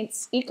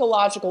paints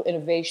ecological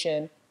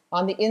innovation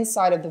on the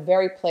inside of the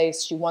very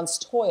place she once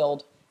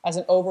toiled as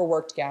an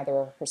overworked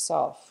gatherer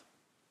herself?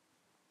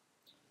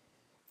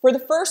 For the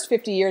first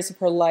 50 years of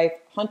her life,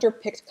 Hunter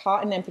picked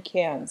cotton and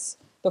pecans,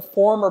 the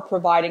former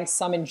providing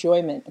some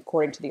enjoyment,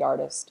 according to the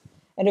artist,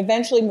 and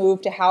eventually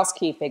moved to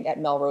housekeeping at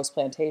Melrose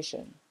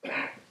Plantation.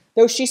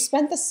 Though she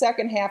spent the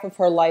second half of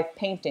her life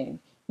painting,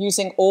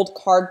 using old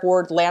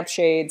cardboard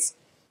lampshades,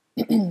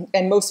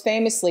 and most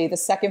famously, the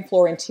second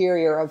floor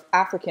interior of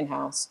African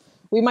House,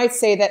 we might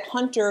say that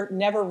Hunter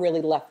never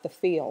really left the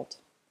field.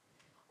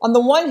 On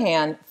the one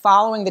hand,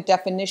 following the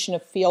definition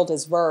of field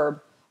as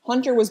verb,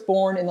 Hunter was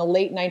born in the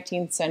late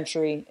 19th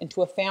century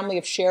into a family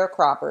of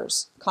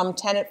sharecroppers, come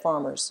tenant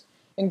farmers,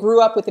 and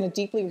grew up within a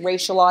deeply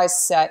racialized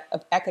set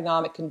of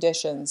economic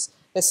conditions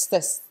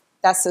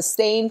that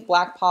sustained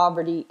Black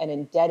poverty and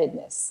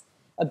indebtedness,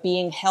 a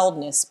being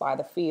heldness by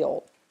the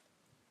field,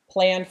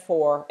 planned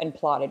for and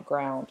plotted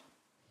ground.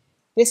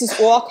 This is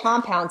all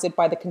compounded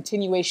by the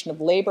continuation of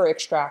labor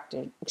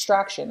extraction,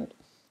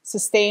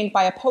 sustained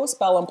by a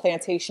postbellum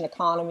plantation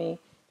economy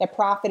that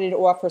profited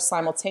off her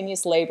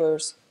simultaneous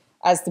labors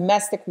as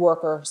domestic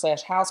worker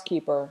 /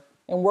 housekeeper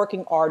and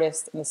working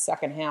artist in the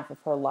second half of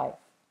her life.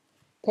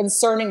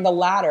 Concerning the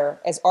latter,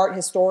 as art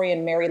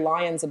historian Mary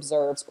Lyons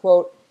observes,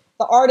 quote,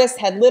 the artist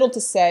had little to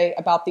say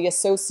about the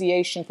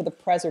Association for the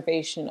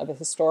Preservation of the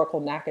Historical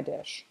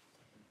Natchitoches.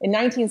 In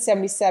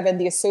 1977,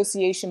 the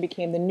association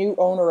became the new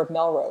owner of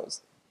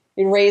Melrose.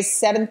 It raised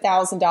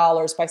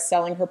 $7,000 by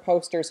selling her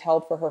posters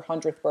held for her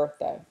 100th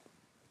birthday.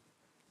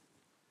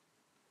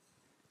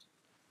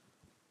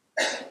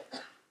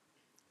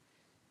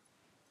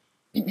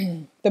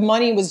 The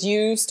money was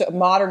used to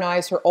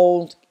modernize her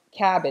old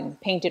cabin,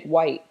 paint it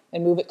white,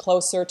 and move it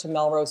closer to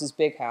Melrose's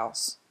big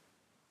house.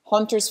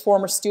 Hunter's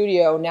former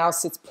studio now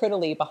sits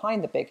prettily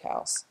behind the big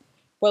house.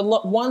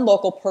 But one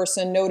local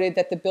person noted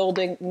that the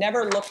building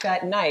never looked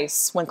that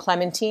nice when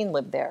Clementine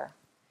lived there.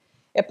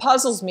 It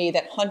puzzles me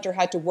that Hunter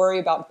had to worry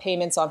about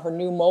payments on her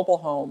new mobile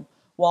home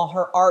while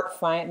her art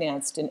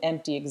financed an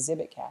empty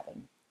exhibit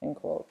cabin, end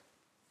quote.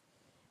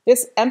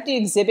 This empty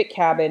exhibit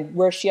cabin,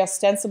 where she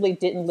ostensibly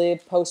didn't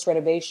live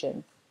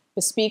post-renovation,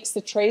 bespeaks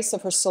the trace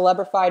of her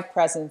celebrified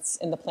presence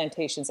in the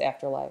plantation's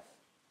afterlife.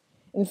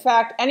 In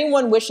fact,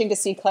 anyone wishing to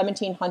see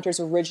Clementine Hunter's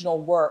original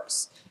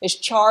works is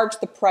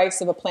charged the price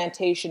of a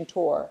plantation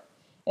tour,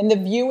 and the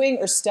viewing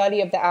or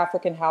study of the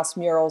African House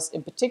murals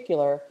in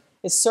particular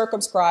is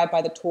circumscribed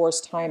by the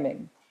tour's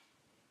timing.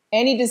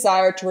 Any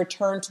desire to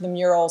return to the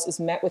murals is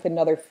met with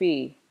another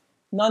fee.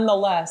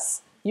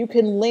 Nonetheless, you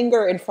can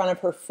linger in front of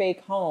her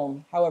fake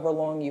home however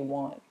long you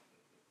want.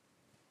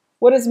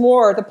 What is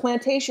more, the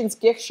plantation's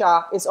gift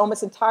shop is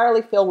almost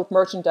entirely filled with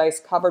merchandise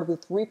covered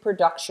with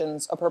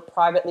reproductions of her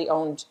privately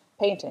owned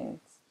paintings.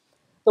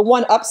 The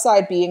one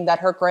upside being that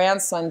her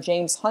grandson,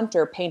 James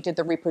Hunter, painted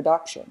the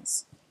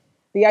reproductions.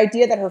 The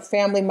idea that her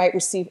family might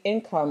receive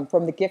income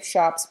from the gift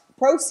shop's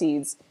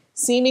proceeds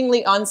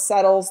seemingly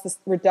unsettles the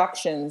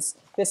reductions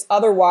this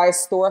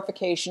otherwise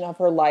storification of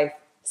her life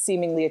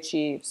seemingly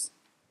achieves.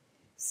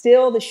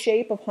 Still, the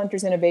shape of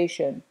Hunter's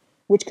innovation,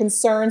 which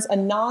concerns a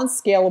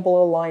non-scalable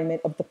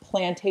alignment of the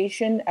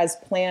plantation as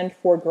planned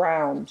for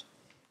ground,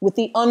 with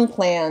the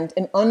unplanned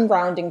and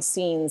ungrounding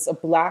scenes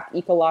of Black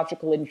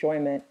ecological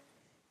enjoyment,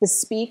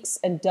 bespeaks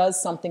and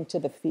does something to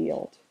the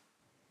field.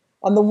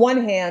 On the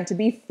one hand, to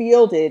be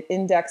fielded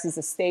indexes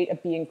a state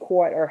of being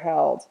caught or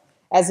held,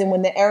 as in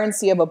when the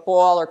errancy of a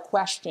ball or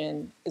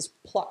question is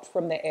plucked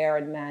from the air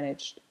and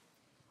managed.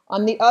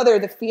 On the other,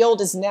 the field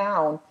as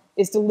noun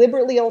is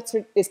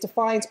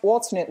defined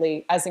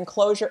alternately as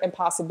enclosure and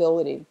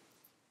possibility,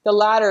 the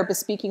latter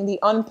bespeaking the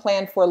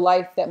unplanned for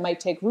life that might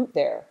take root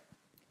there,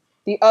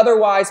 the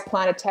otherwise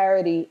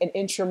planetarity and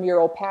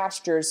intramural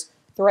pastures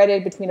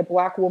threaded between a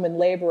Black woman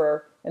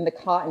laborer and the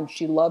cotton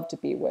she loved to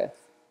be with.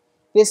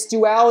 This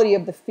duality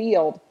of the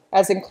field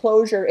as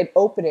enclosure and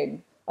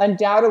opening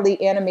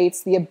undoubtedly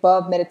animates the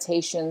above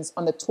meditations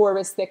on the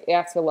touristic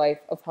afterlife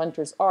of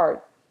Hunter's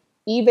art,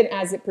 even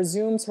as it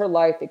presumes her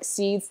life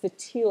exceeds the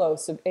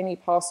telos of any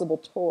possible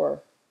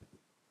tour.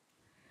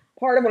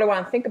 Part of what I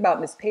want to think about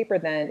in this paper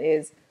then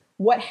is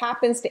what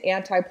happens to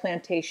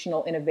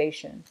anti-plantational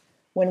innovation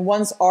when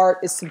one's art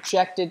is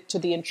subjected to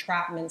the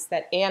entrapments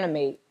that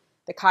animate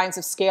the kinds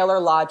of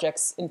scalar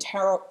logics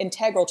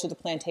integral to the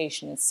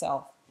plantation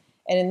itself.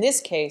 And in this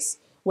case,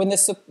 when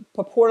the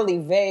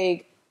purportedly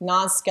vague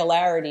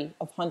non-scalarity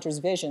of Hunter's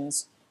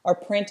visions are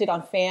printed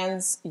on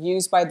fans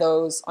used by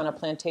those on a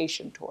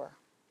plantation tour.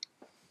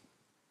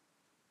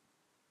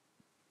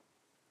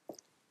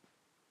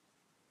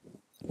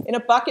 In a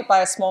bucket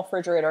by a small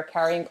refrigerator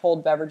carrying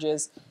cold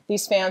beverages,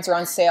 these fans are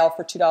on sale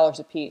for $2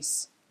 a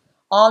piece.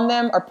 On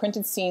them are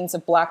printed scenes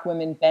of Black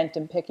women bent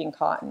and picking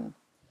cotton.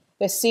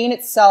 The scene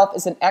itself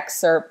is an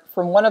excerpt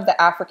from one of the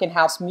African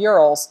House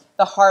murals,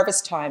 the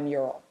Harvest Time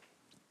mural.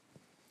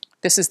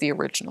 This is the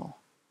original.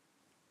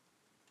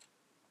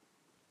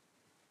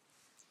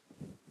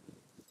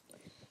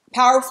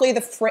 Powerfully,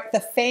 the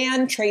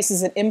fan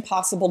traces an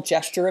impossible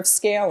gesture of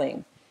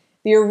scaling.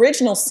 The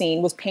original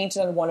scene was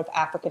painted on one of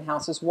African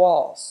House's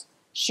walls.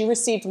 She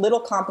received little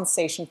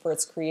compensation for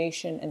its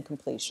creation and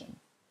completion.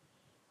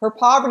 Her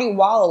poverty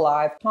while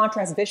alive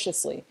contrasts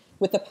viciously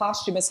with the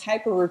posthumous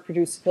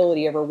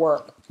hyper-reproducibility of her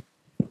work.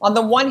 On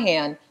the one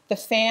hand, the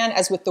fan,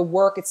 as with the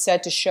work it's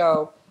said to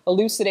show,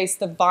 elucidates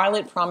the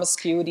violent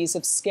promiscuities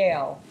of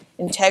scale,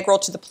 integral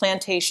to the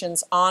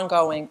plantation's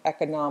ongoing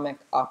economic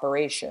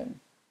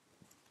operation.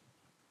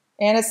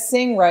 Anna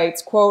Singh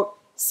writes, quote,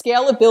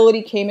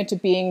 scalability came into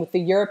being with the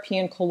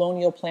European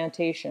colonial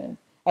plantation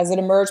as it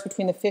emerged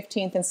between the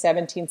 15th and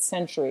 17th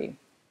century.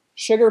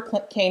 Sugar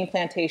cane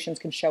plantations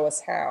can show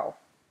us how.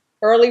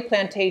 Early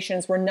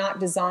plantations were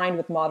not designed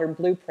with modern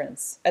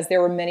blueprints, as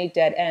there were many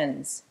dead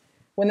ends.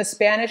 When the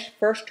Spanish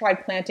first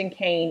tried planting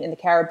cane in the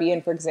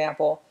Caribbean, for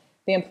example,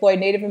 they employed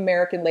Native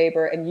American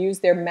labor and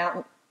used their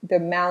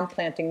mound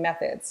planting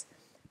methods.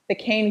 The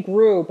cane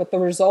grew, but the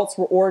results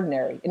were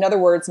ordinary. In other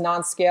words,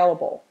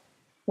 non-scalable.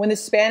 When the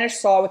Spanish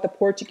saw what the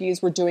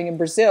Portuguese were doing in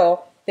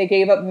Brazil, they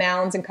gave up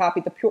mounds and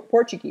copied the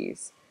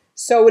Portuguese.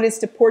 So it is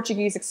to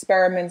Portuguese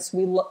experiments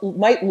we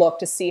might look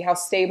to see how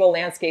stable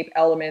landscape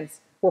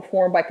elements were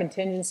formed by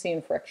contingency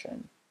and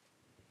friction.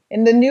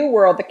 In the New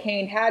World, the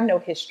cane had no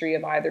history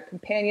of either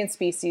companion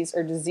species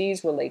or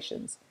disease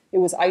relations. It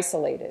was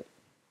isolated.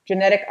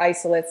 Genetic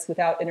isolates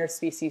without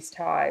interspecies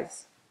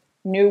ties.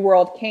 New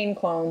World cane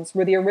clones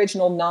were the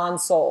original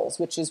non-souls,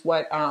 which is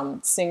what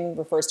Singh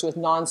refers to as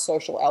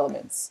non-social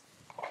elements,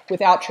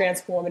 without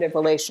transformative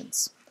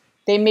relations.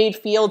 They made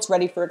fields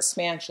ready for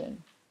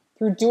expansion.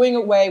 Through doing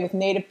away with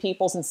native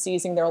peoples and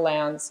seizing their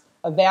lands,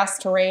 a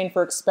vast terrain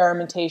for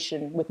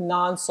experimentation with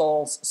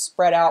non-souls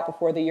spread out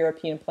before the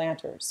European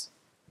planters.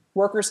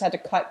 Workers had to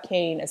cut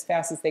cane as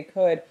fast as they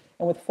could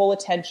and with full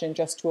attention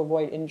just to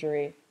avoid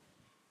injury.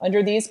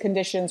 Under these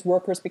conditions,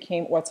 workers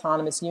became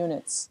autonomous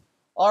units.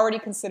 Already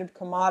considered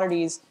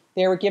commodities,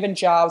 they were given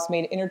jobs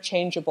made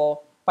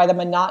interchangeable by the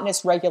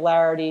monotonous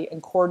regularity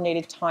and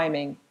coordinated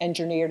timing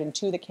engineered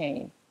into the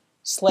cane.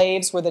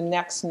 Slaves were the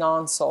next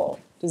non-soul,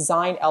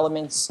 design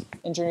elements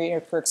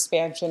engineered for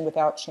expansion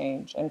without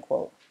change, end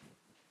quote.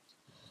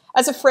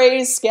 As a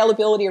phrase,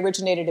 scalability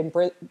originated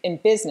in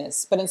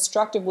business, but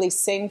instructively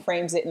Singh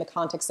frames it in the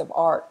context of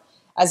art,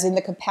 as in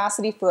the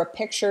capacity for a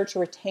picture to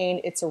retain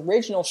its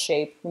original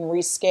shape when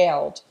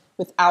rescaled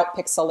without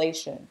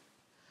pixelation.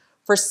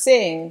 For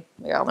Singh,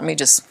 let me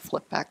just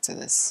flip back to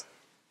this.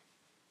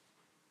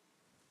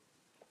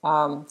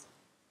 For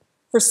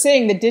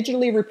Singh, the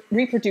digitally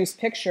reproduced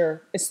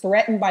picture is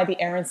threatened by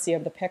the errancy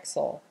of the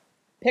pixel.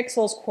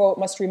 Pixels, quote,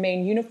 must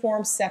remain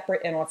uniform,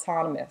 separate, and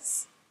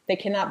autonomous. They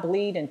cannot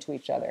bleed into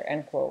each other,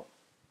 end quote.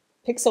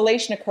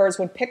 Pixelation occurs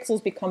when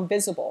pixels become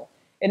visible.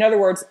 In other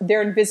words,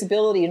 their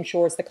invisibility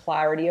ensures the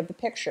clarity of the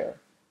picture.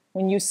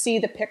 When you see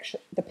the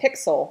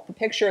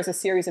picture is a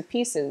series of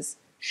pieces,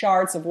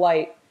 shards of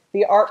light,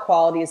 the art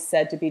quality is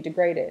said to be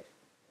degraded.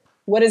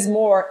 What is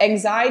more,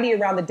 anxiety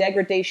around the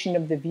degradation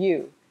of the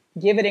view,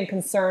 given in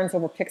concerns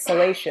over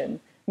pixelation,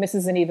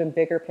 misses an even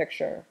bigger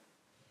picture.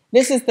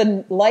 This is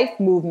the life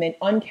movement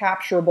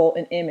uncapturable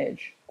in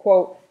image,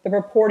 quote, the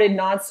purported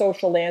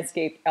non-social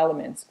landscape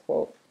elements,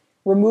 quote,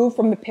 removed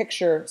from the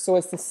picture so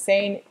as to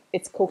sustain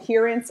its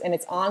coherence and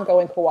its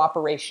ongoing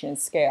cooperation and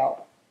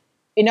scale.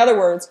 In other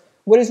words,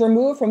 what is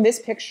removed from this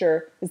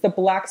picture is the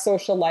Black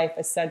social life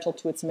essential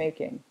to its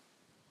making.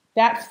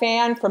 That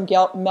fan from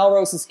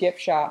Melrose's gift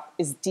shop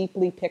is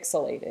deeply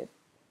pixelated.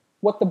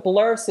 What the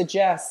blur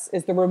suggests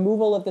is the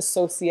removal of the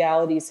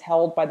socialities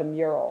held by the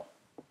mural,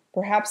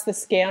 perhaps the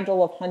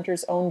scandal of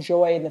Hunter's own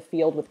joy in the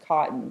field with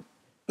cotton,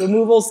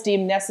 removals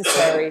deemed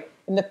necessary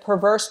in the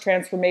perverse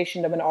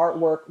transformation of an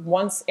artwork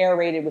once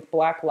aerated with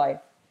Black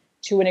life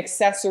to an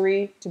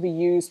accessory to be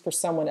used for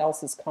someone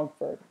else's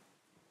comfort.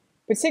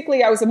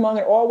 Particularly, I was among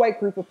an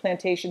all-white group of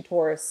plantation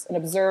tourists and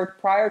observed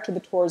prior to the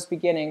tour's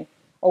beginning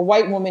a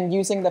white woman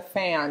using the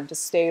fan to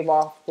stave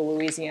off the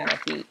Louisiana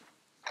heat.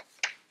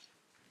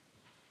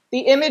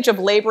 The image of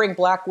laboring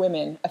Black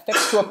women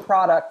affixed to a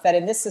product that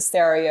in this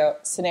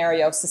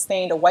scenario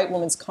sustained a white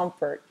woman's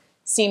comfort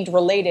seemed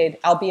related,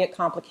 albeit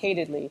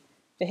complicatedly,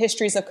 to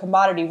histories of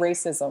commodity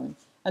racism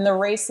and the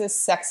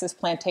racist, sexist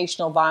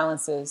plantational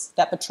violences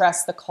that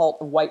buttress the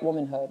cult of white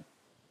womanhood.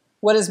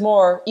 What is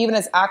more, even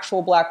as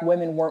actual Black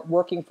women weren't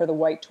working for the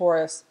white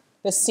tourists,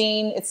 the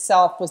scene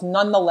itself was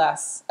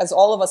nonetheless, as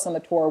all of us on the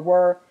tour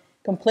were,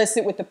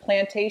 complicit with the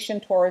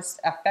plantation tourist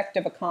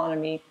affective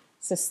economy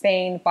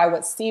sustained by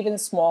what Stephen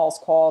Smalls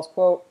calls,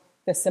 quote,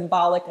 the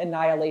symbolic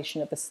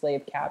annihilation of the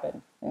slave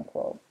cabin, end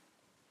quote.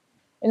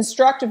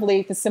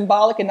 Instructively, the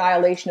symbolic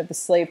annihilation of the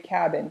slave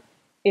cabin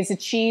is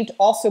achieved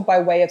also by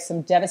way of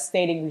some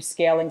devastating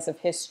rescalings of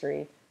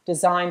history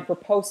designed for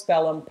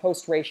post-bellum,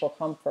 post-racial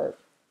comfort.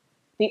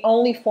 The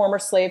only former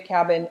slave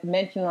cabin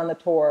mentioned on the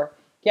tour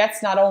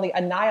gets not only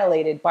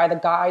annihilated by the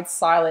guide's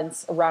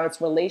silence around its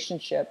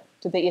relationship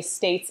to the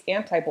estate's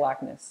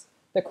anti-Blackness,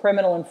 the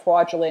criminal and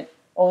fraudulent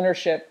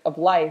ownership of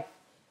life,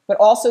 but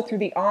also through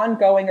the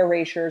ongoing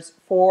erasures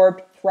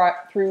forged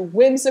through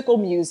whimsical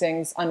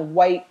musings on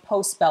white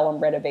post-bellum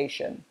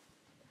renovation.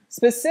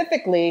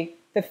 Specifically,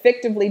 the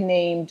fictively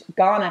named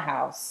Ghana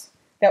House,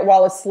 that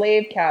while a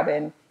slave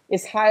cabin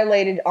is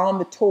highlighted on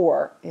the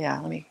tour, is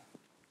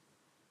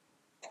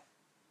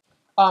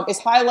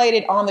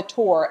highlighted on the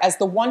tour as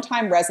the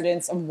one-time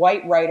residence of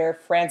white writer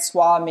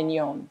Francois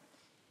Mignon.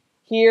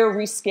 Here,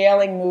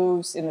 rescaling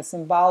moves in the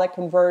symbolic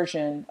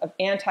conversion of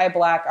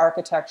anti-Black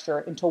architecture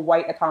into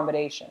white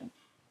accommodation.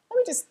 Let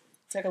me just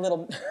take a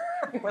little,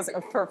 I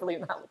wasn't perfectly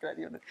not looking at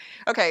you.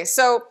 Okay,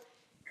 so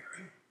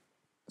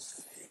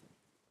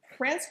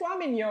Francois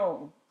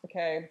Mignon,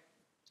 okay,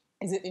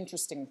 is an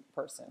interesting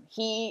person.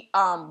 He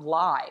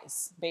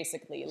lies,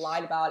 basically.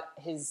 Lied about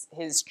his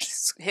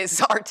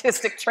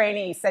artistic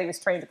training. He said he was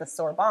trained at the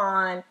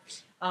Sorbonne.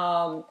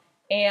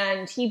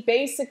 And he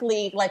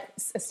basically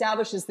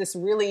establishes this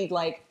really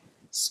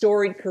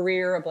storied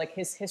career of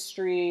his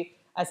history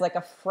as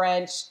a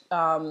French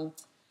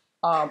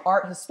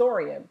art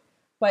historian.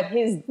 But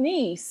his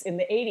niece in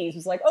the 80s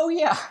was like, oh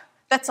yeah,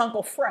 that's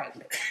Uncle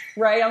Frank,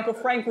 right? Uncle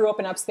Frank grew up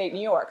in upstate New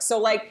York. So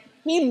like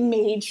he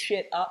made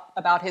shit up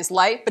about his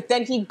life, but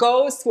then he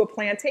goes to a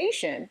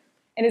plantation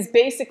and is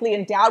basically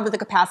endowed with the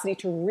capacity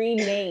to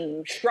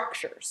rename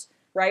structures,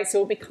 right?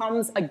 So it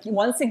becomes,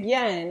 once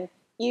again,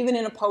 even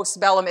in a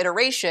postbellum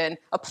iteration,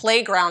 a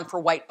playground for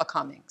white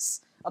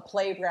becomings, a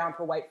playground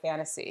for white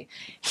fantasy.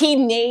 He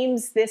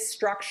names this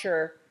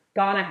structure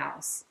Ghana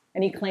House,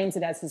 and he claims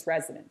it as his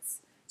residence.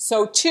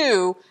 So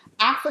too,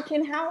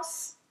 African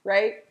House,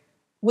 right,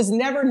 was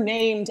never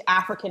named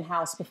African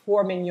House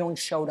before Mignon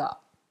showed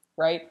up,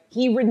 right?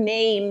 He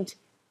renamed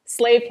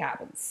slave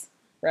cabins,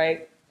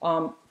 right?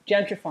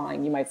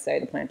 Gentrifying, you might say,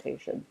 the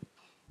plantation.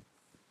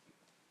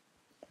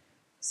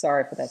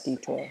 Sorry for that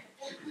detour.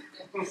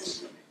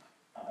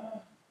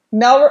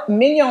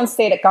 Mignon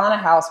stayed at Ghana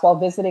House while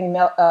visiting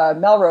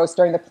Melrose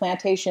during the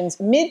plantation's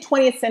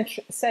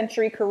mid-20th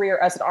century career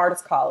as an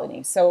artist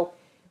colony. So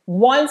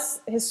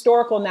once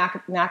Historical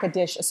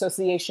Natchitoches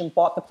Association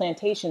bought the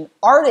plantation,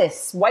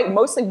 artists,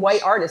 mostly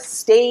white artists,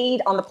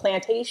 stayed on the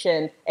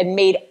plantation and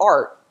made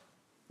art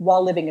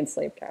while living in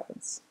slave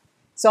cabins.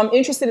 So I'm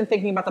interested in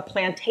thinking about the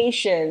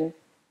plantation,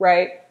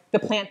 right? The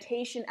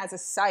plantation as a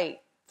site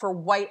for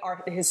white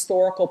art, the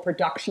historical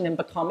production and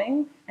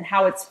becoming, and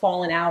how it's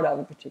fallen out of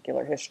a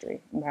particular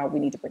history, and how we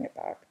need to bring it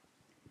back.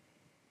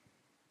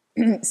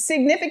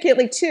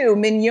 Significantly, too,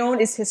 Mignon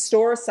is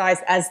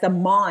historicized as the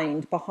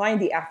mind behind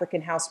the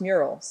African House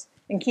murals.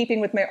 In keeping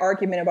with my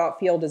argument about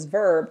field as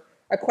verb,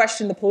 I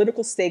question the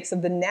political stakes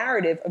of the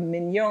narrative of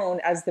Mignon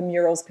as the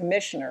mural's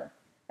commissioner,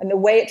 and the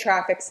way it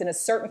traffics in a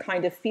certain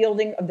kind of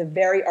fielding of the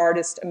very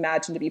artist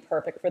imagined to be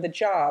perfect for the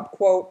job.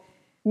 Quote,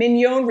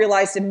 Mignon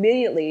realized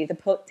immediately the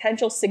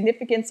potential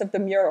significance of the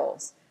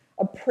murals.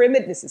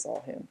 This is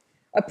all him.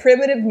 A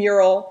primitive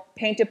mural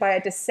painted by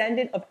a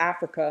descendant of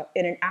Africa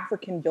in an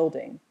African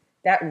building.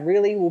 That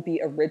really will be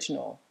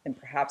original and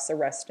perhaps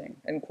arresting,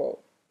 end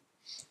quote.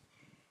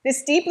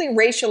 This deeply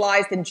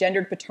racialized and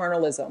gendered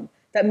paternalism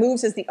that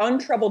moves as the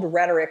untroubled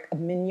rhetoric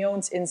of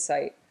Mignon's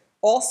insight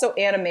also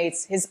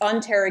animates his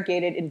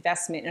interrogated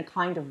investment in a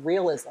kind of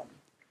realism,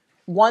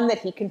 one that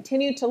he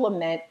continued to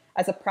lament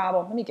as a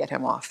problem. Let me get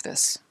him off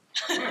this.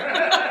 Thank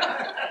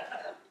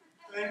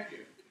you.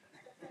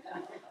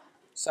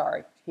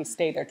 Sorry, he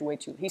stayed way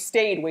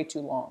too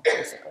long,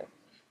 basically.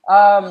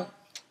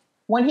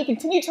 When he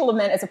continued to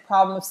lament as a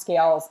problem of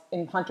scales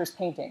in Hunter's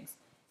paintings,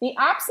 the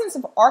absence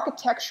of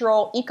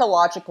architectural,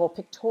 ecological,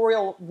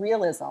 pictorial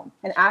realism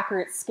and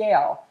accurate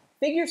scale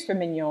figures for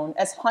Mignon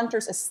as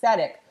Hunter's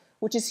aesthetic,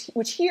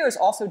 which here is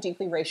also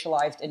deeply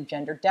racialized and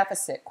gender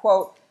deficit.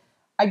 Quote,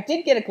 I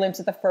did get a glimpse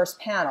at the first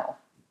panel.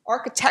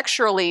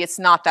 Architecturally, it's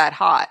not that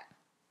hot.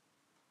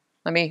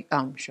 Let me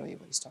show you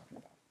what he's talking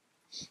about.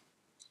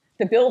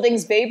 The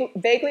buildings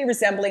vaguely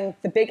resembling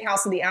the big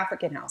house in the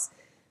African House,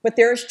 but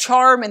there is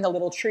charm in the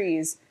little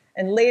trees.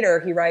 And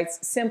later, he writes,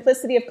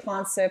 simplicity of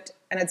concept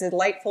and a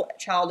delightful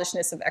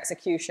childishness of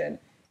execution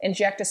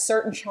inject a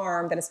certain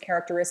charm that is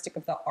characteristic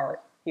of the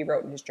art, he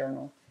wrote in his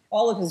journal.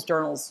 All of his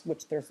journals,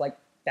 which there's like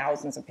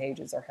thousands of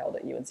pages, are held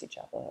at UNC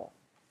Chapel Hill.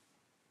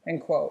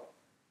 End quote.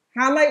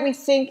 How might we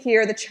think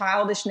here the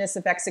childishness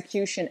of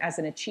execution as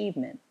an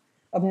achievement,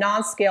 of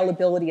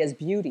non-scalability as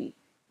beauty,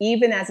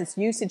 even as its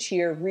usage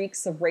here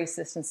reeks of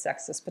racist and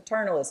sexist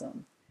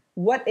paternalism?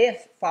 What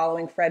if,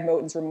 following Fred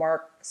Moten's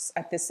remarks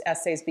at this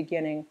essay's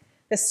beginning,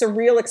 the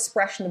surreal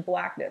expression of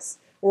blackness,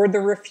 or the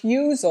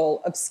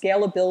refusal of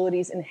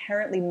scalability's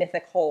inherently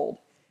mythic hold,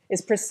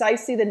 is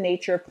precisely the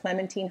nature of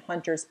Clementine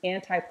Hunter's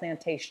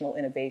anti-plantational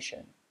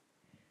innovation?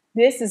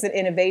 This is an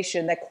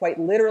innovation that quite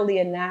literally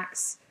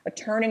enacts a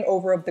turning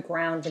over of the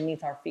ground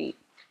beneath our feet.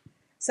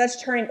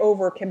 Such turning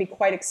over can be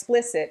quite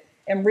explicit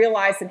and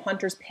realized in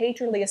Hunter's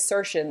patronly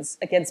assertions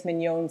against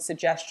Mignon's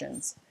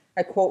suggestions.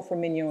 I quote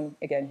from Mignon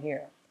again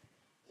here.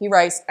 He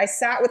writes, I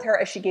sat with her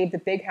as she gave the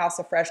big house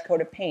a fresh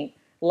coat of paint,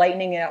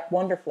 lightening it up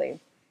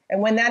wonderfully.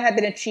 And when that had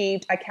been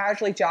achieved, I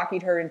casually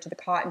jockeyed her into the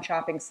cotton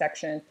chopping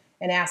section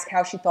and asked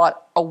how she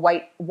thought a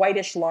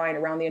whitish line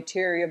around the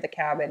interior of the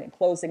cabin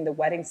enclosing the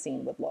wedding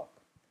scene would look.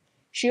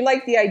 She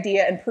liked the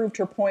idea and proved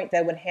her point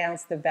that would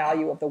enhance the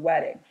value of the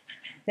wedding.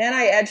 Then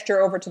I edged her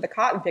over to the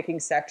cotton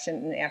picking section,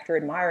 and after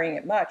admiring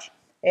it much,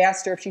 I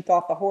asked her if she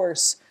thought the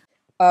horse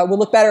would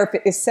look better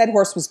if said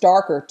horse was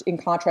darker in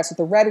contrast with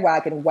the red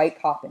wagon and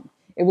white cotton.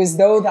 It was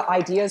though the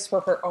ideas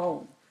were her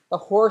own, the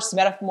horse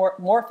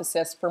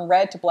metamorphosis from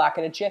red to black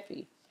in a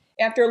jiffy.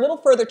 After a little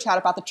further chat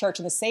about the church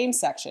in the same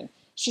section,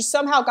 she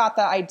somehow got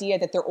the idea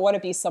that there ought to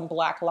be some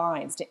black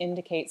lines to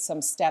indicate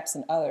some steps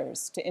and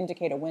others to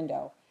indicate a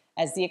window,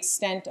 as the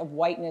extent of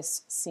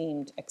whiteness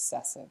seemed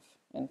excessive,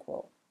 end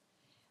quote.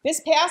 This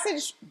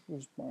passage,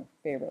 here's my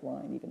favorite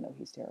line, even though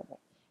he's terrible.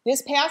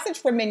 This passage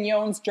from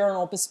Mignon's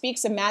journal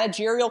bespeaks a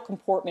managerial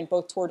comportment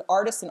both toward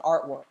artists and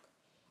artwork.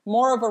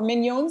 Moreover,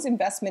 Mignon's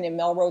investment in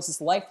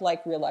Melrose's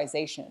lifelike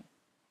realization,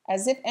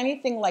 as if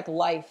anything like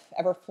life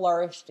ever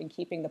flourished in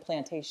keeping the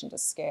plantation to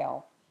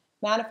scale,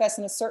 manifests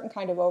in a certain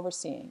kind of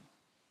overseeing.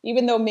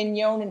 Even though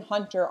Mignon and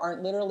Hunter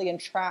aren't literally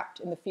entrapped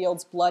in the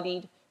field's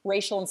bloodied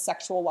racial and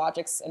sexual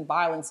logics and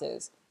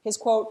violences, his,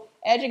 quote,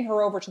 edging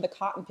her over to the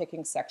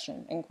cotton-picking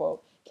section, end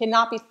quote,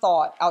 cannot be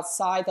thought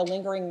outside the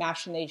lingering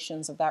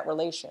machinations of that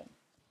relation.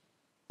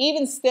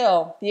 Even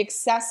still, the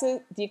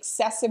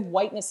excessive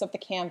whiteness of the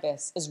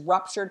canvas is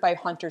ruptured by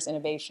Hunter's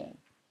innovation.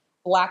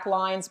 Black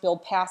lines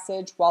build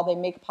passage while they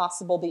make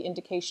possible the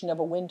indication of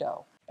a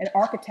window, an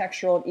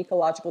architectural and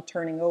ecological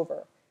turning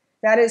over.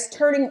 That is,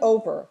 turning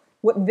over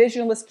what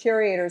visionless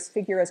curators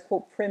figure as,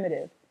 quote,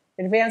 primitive,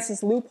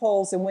 advances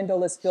loopholes in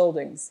windowless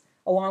buildings,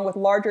 along with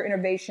larger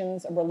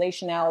innovations of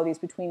relationalities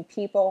between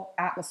people,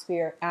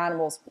 atmosphere,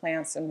 animals,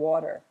 plants, and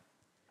water.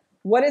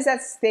 What is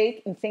at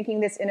stake in thinking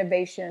this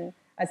innovation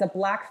as a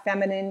Black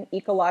feminine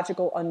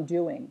ecological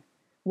undoing,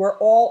 where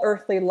all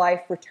earthly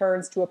life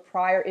returns to a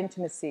prior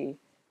intimacy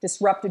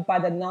disrupted by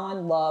the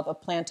non-love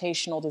of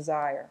plantational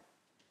desire?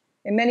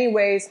 In many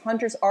ways,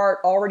 Hunter's art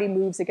already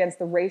moves against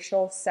the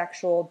racial,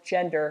 sexual,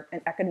 gender,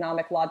 and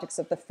economic logics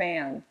of the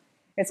fan,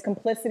 its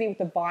complicity with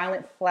the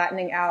violent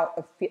flattening out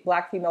of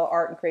Black female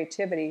art and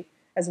creativity,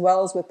 as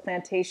well as with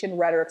plantation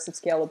rhetorics of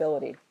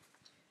scalability.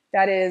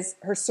 That is,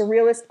 her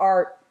surrealist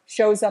art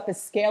shows up as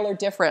scalar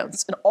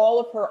difference. In all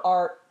of her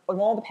art, in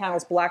all the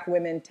panels, Black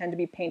women tend to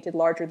be painted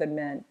larger than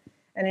men,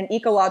 and an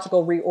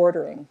ecological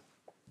reordering.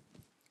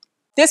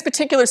 This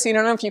particular scene, I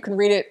don't know if you can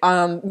read it,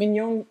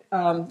 Mignon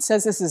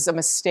says this is a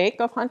mistake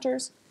of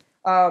Hunter's.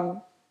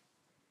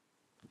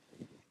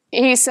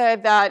 He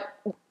said that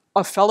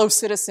a fellow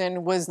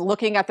citizen was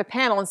looking at the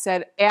panel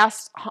and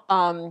asked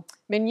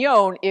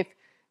Mignon if,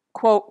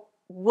 quote,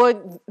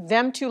 would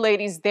them two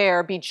ladies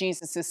there be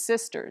Jesus'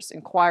 sisters,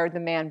 inquired the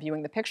man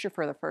viewing the picture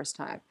for the first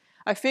time.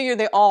 I figure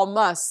they all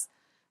must,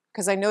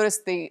 because I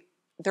noticed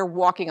they're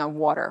walking on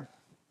water.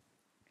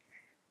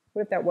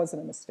 What if that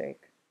wasn't a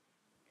mistake?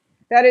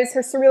 That is,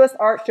 her surrealist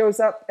art shows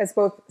up as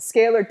both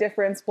scalar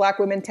difference, Black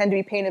women tend to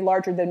be painted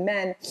larger than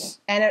men,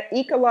 and an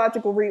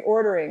ecological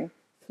reordering.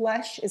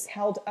 Flesh is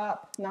held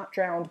up, not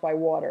drowned by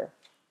water.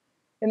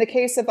 In the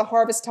case of the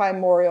Harvest Time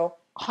Memorial,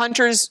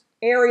 Hunter's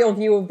aerial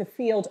view of the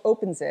field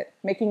opens it,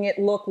 making it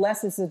look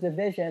less as a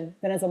division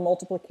than as a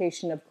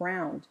multiplication of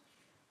ground.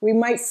 We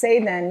might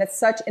say then that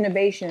such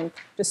innovation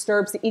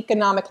disturbs the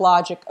economic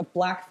logic of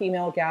Black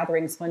female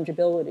gatherings'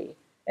 fungibility.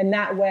 In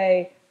that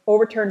way,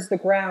 overturns the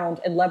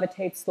ground and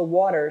levitates the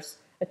waters,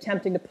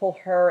 attempting to pull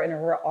her and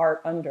her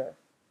art under.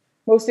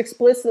 Most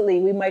explicitly,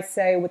 we might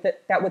say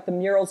that what the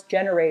murals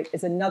generate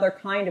is another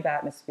kind of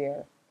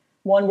atmosphere,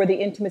 one where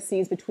the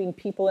intimacies between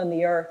people and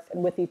the earth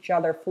and with each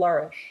other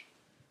flourish,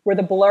 where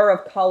the blur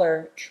of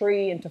color,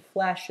 tree into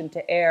flesh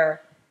into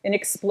air,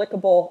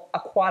 inexplicable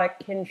aquatic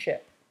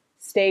kinship,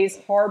 stays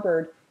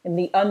harbored in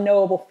the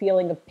unknowable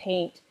feeling of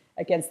paint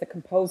against the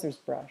composer's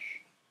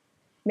brush.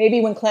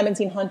 Maybe when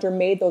Clementine Hunter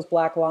made those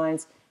black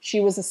lines, she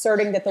was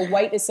asserting that the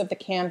whiteness of the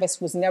canvas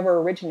was never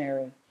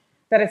originary,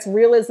 that its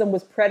realism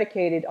was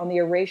predicated on the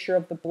erasure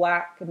of the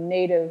Black,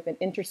 Native, and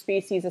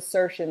interspecies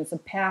assertions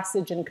of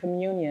passage and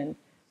communion,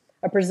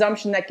 a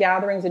presumption that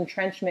gatherings,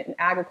 entrenchment, and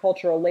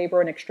agricultural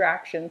labor and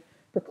extraction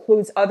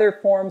precludes other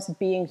forms of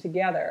being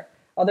together,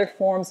 other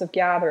forms of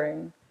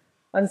gathering,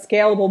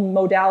 unscalable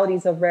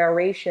modalities of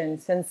raration,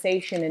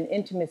 sensation, and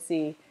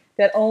intimacy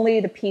that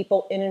only the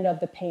people in and of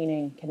the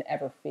painting can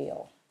ever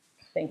feel.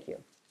 Thank you.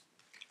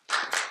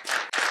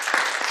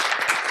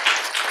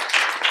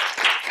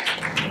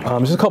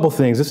 Just a couple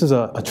things. This is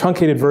a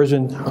truncated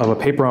version of a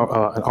paper,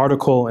 an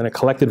article in a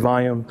collected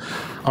volume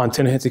on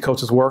Ta-Nehisi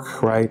Coates'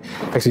 work, right?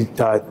 Actually,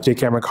 J.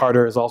 Cameron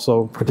Carter is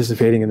also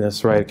participating in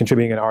this, right?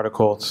 Contributing an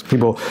article. It's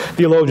people,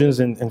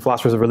 theologians and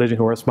philosophers of religion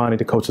who are responding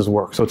to Coates'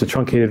 work. So it's a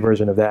truncated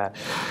version of that.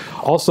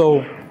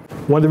 Also,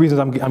 one of the reasons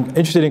I'm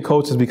interested in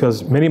Coates is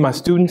because many of my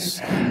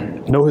students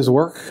know his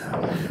work.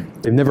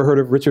 They've never heard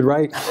of Richard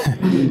Wright,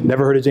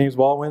 never heard of James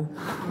Baldwin,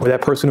 or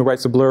that person who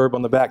writes the blurb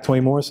on the back, Toni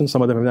Morrison.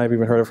 Some of them have never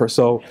even heard of her.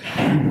 So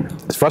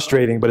it's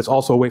frustrating, but it's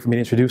also a way for me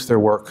to introduce their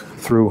work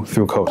through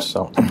Coates.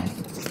 So,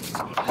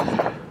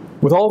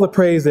 with all the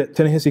praise that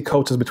Ta-Nehisi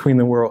Coates between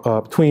the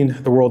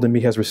world and me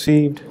has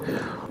received,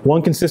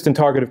 one consistent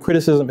target of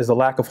criticism is the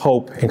lack of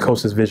hope in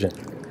Coates' vision.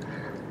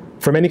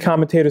 For many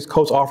commentators,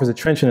 Coates offers a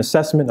trenchant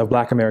assessment of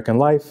Black American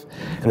life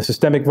and the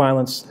systemic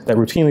violence that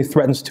routinely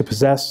threatens to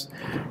possess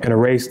and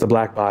erase the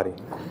Black body.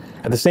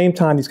 At the same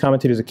time, these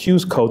commentators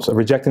accuse Coates of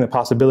rejecting the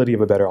possibility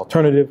of a better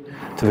alternative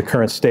to the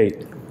current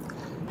state.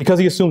 Because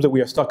he assumes that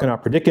we are stuck in our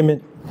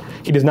predicament,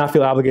 he does not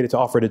feel obligated to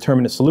offer a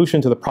determinate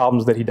solution to the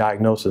problems that he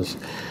diagnoses.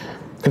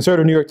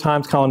 Conservative New York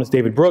Times columnist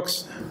David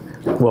Brooks,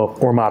 well,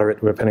 or moderate,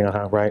 depending on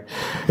how, right,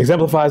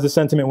 exemplifies the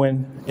sentiment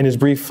when, in his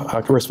brief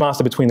response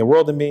to Between the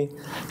World and Me,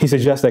 he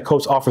suggests that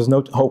Coates offers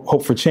no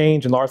hope for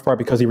change, in large part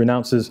because he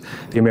renounces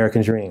the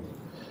American dream.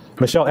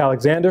 Michelle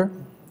Alexander,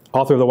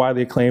 author of the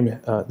widely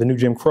acclaimed The New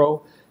Jim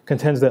Crow,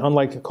 contends that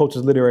unlike Coates'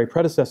 literary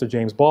predecessor,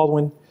 James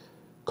Baldwin,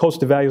 Coates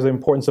devalues the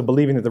importance of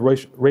believing that the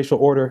racial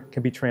order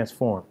can be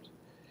transformed.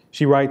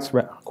 She writes,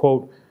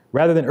 quote,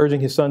 rather than urging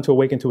his son to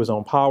awaken to his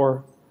own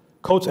power,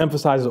 Coates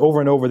emphasizes over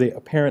and over the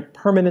apparent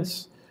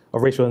permanence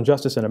of racial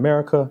injustice in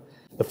America,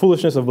 the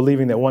foolishness of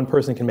believing that one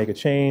person can make a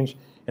change,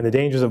 and the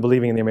dangers of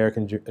believing in the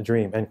American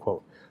dream, end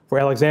quote. For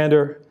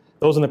Alexander,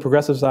 those on the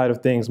progressive side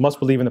of things must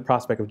believe in the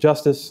prospect of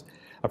justice,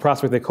 a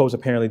prospect that Coates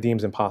apparently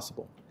deems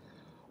impossible.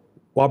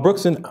 While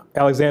Brooks and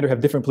Alexander have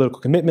different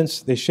political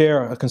commitments, they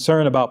share a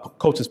concern about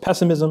Coates'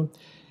 pessimism,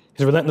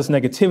 his relentless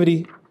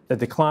negativity that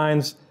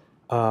declines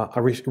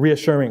a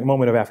reassuring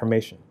moment of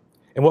affirmation.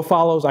 In what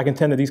follows, I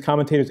contend that these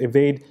commentators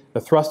evade the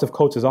thrust of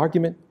Coates'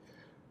 argument.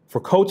 For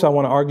Coates, I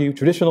want to argue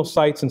traditional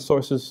sites and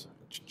sources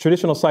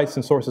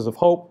of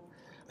hope,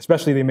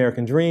 especially the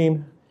American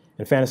dream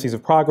and fantasies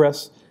of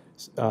progress,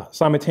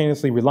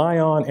 simultaneously rely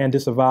on and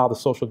disavow the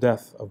social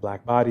death of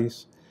black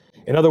bodies.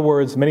 In other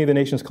words, many of the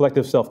nation's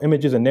collective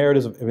self-images and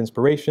narratives of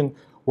inspiration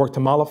work to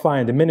mollify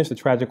and diminish the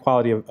tragic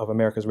quality of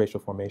America's racial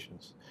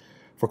formations.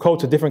 For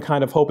Coates, a different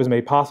kind of hope is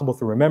made possible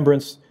through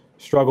remembrance,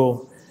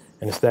 struggle,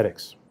 and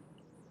aesthetics.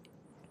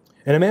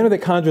 In a manner that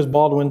conjures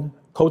Baldwin,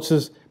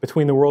 Coates'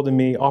 Between the World and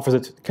Me offers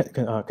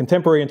a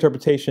contemporary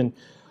interpretation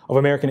of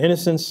American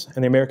innocence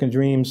and the American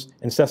dream's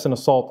incessant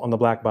assault on the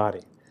black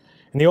body.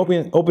 In the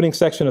opening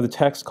section of the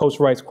text, Coates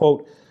writes,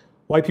 quote,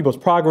 "White people's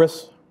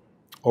progress,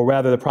 or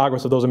rather the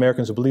progress of those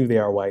Americans who believe they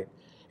are white,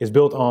 is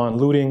built on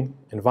looting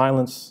and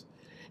violence."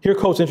 Here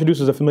Coates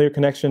introduces a familiar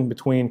connection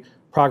between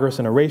progress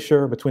and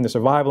erasure, between the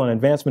survival and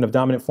advancement of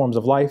dominant forms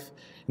of life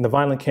and the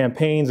violent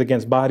campaigns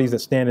against bodies that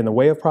stand in the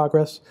way of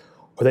progress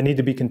or that need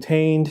to be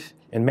contained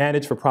and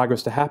managed for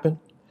progress to happen.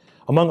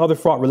 Among other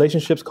fraught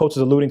relationships, Coates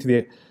is alluding to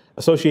the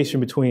association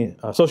between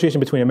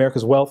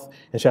America's wealth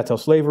and chattel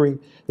slavery,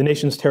 the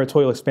nation's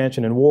territorial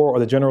expansion and war, or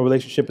the general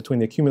relationship between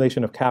the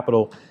accumulation of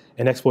capital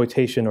and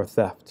exploitation or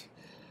theft.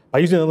 By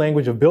using the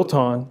language of built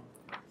on,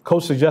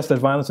 Coates suggests that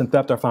violence and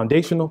theft are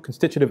foundational,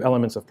 constitutive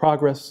elements of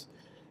progress.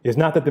 It is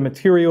not that the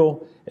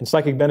material and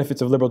psychic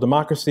benefits of liberal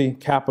democracy,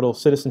 capital,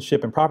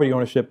 citizenship, and property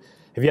ownership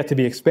have yet to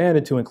be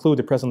expanded to include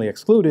the presently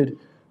excluded.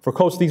 For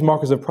Coates, these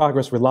markers of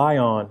progress rely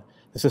on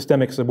the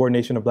systemic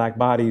subordination of black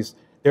bodies,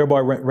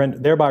 thereby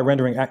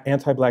rendering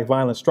anti-black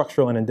violence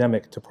structural and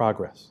endemic to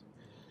progress.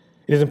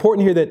 It is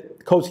important here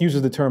that Coates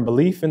uses the term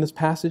belief in this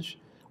passage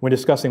when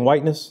discussing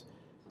whiteness,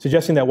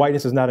 suggesting that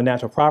whiteness is not a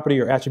natural property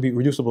or attribute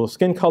reducible to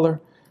skin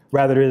color.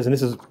 Rather it is, and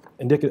this is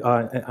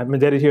I'm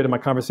indebted here to my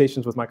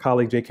conversations with my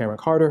colleague J. Cameron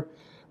Carter,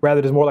 rather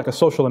it is more like a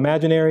social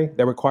imaginary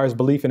that requires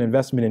belief and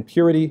investment in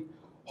purity,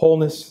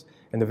 wholeness,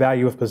 and the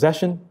value of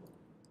possession.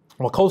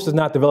 While Coates does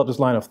not develop this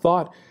line of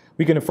thought,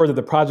 we can infer that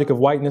the project of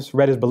whiteness,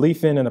 read as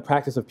belief in and the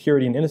practice of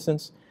purity and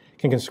innocence,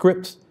 can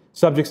conscript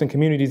subjects and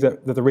communities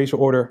that the racial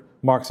order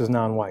marks as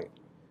non-white.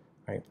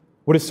 Right?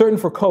 What is certain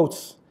for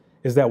Coates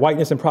is that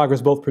whiteness and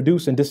progress both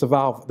produce and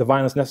disavow the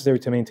violence necessary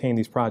to maintain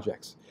these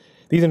projects.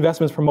 These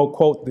investments promote,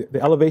 quote,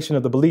 the elevation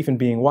of the belief in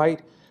being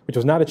white, which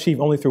was not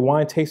achieved only through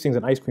wine tastings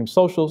and ice cream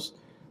socials,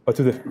 but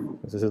through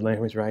this is his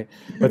language, right?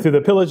 But through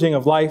the pillaging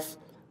of life,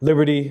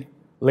 liberty,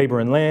 labor,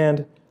 and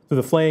land, through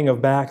the flaying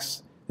of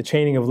backs, the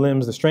chaining of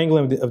limbs, the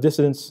strangling of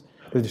dissidents,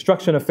 the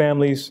destruction of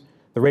families,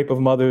 the rape of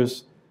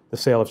mothers, the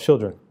sale of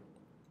children.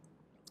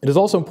 It is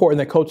also important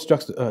that Coates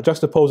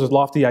juxtaposes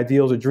lofty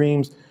ideals or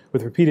dreams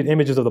with repeated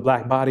images of the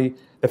black body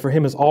that for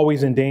him is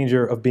always in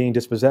danger of being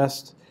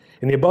dispossessed.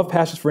 In the above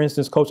passage, for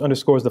instance, Coates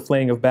underscores the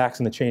flaying of backs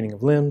and the chaining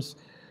of limbs.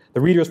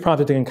 The reader is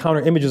prompted to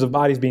encounter images of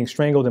bodies being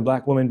strangled and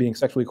black women being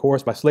sexually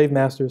coerced by slave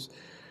masters.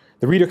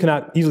 The reader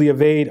cannot easily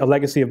evade a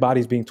legacy of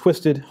bodies being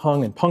twisted,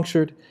 hung, and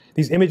punctured.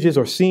 These images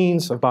or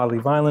scenes of bodily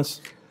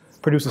violence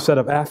produce a set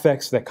of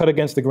affects that cut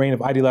against the grain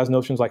of idealized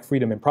notions like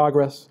freedom and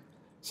progress.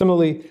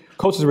 Similarly,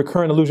 Coates'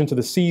 recurrent allusion to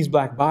the seized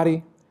black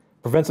body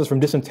prevents us from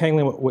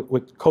disentangling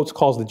what Coates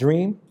calls the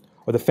dream,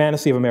 or the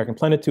fantasy of American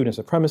plenitude and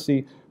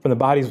supremacy from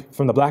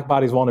the black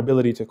body's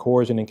vulnerability to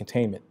coercion and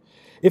containment.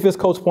 If, as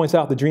Coates points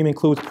out, the dream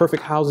includes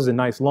perfect houses and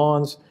nice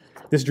lawns,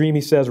 this dream,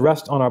 he says,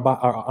 rests on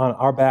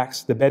our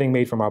backs, the bedding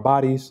made from our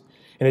bodies.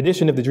 In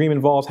addition, if the dream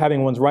involves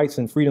having one's rights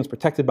and freedoms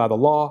protected by the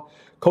law,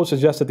 Coates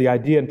suggests that the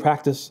idea and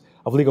practice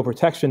of legal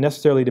protection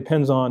necessarily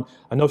depends on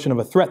a notion of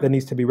a threat that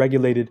needs to be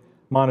regulated,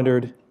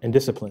 monitored, and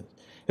disciplined.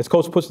 As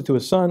Coates puts it to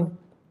his son,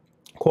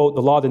 quote,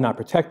 "The law did not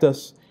protect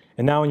us,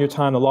 and now in your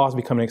time the law has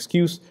become an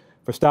excuse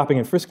for stopping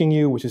and frisking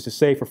you, which is to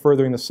say for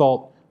furthering the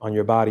assault on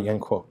your body,"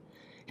 end quote.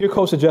 Here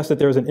Coates suggests that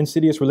there is an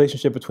insidious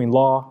relationship between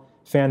law,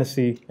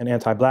 fantasy, and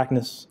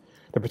anti-blackness.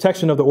 The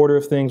protection of the order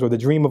of things, or the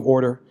dream of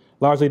order,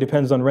 largely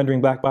depends on rendering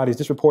black bodies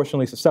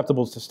disproportionately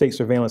susceptible to state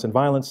surveillance and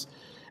violence.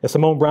 As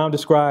Simone Brown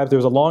describes, there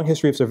is a long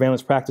history of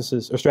surveillance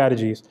practices or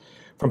strategies,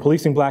 from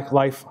policing black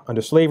life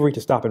under slavery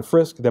to stop and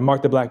frisk, that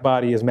mark the black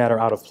body as matter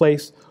out of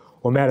place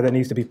or matter that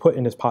needs to be put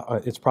in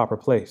its proper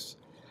place.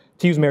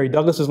 To use Mary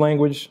Douglas's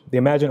language, the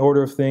imagined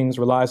order of things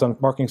relies on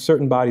marking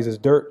certain bodies as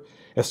dirt,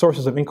 as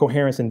sources of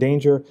incoherence and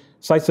danger,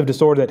 sites of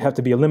disorder that have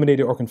to be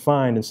eliminated or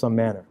confined in some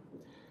manner.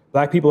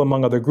 Black people,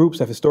 among other groups,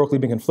 have historically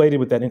been conflated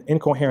with that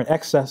incoherent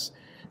excess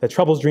that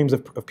troubles dreams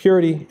of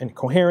purity and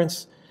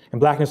coherence, and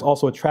blackness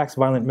also attracts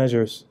violent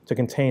measures to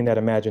contain that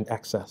imagined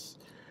excess.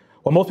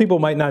 While most people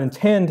might not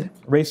intend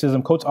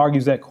racism, Coates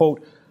argues that,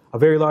 quote, "a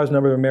very large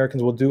number of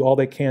Americans will do all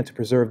they can to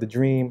preserve the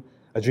dream,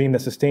 a dream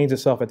that sustains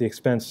itself at the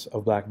expense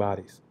of black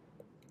bodies.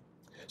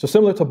 So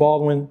similar to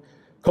Baldwin,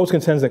 Coates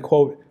contends that,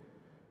 quote,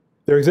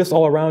 there exists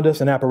all around us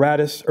an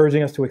apparatus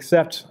urging us to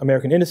accept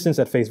American innocence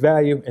at face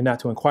value and not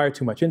to inquire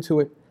too much into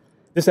it.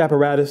 This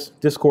apparatus,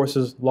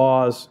 discourses,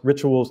 laws,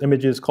 rituals,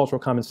 images, cultural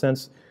common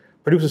sense,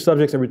 produces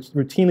subjects that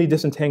routinely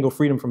disentangle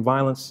freedom from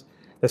violence,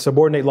 that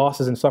subordinate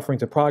losses and suffering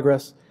to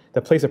progress,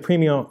 that place a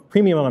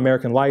premium on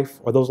American life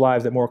or those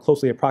lives that more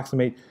closely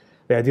approximate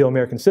the ideal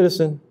American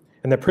citizen,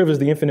 and that privilege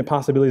the infinite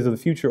possibilities of the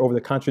future over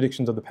the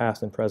contradictions of the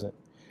past and present.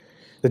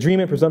 The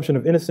dream and presumption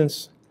of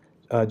innocence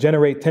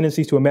generate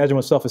tendencies to imagine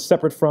oneself as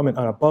separate from and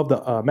above the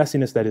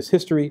messiness that is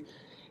history.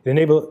 It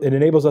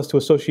enables us to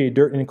associate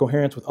dirt and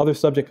incoherence with other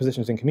subject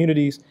positions in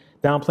communities,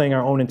 downplaying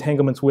our own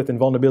entanglements with and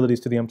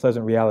vulnerabilities to the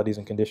unpleasant realities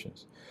and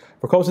conditions.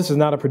 For Coates, this is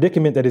not a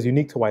predicament that is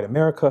unique to white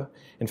America.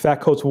 In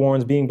fact, Coates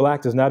warns being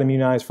black does not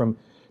immunize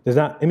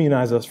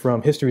us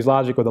from history's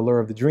logic or the lure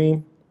of the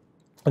dream.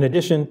 In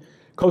addition,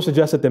 Coates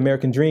suggests that the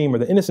American dream or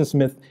the innocence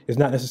myth is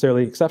not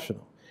necessarily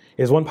exceptional.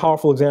 It is one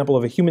powerful example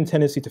of a human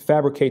tendency to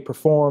fabricate,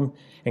 perform,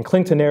 and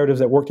cling to narratives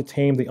that work to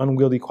tame the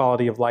unwieldy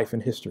quality of life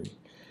and history.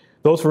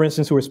 Those, for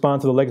instance, who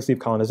respond to the legacy of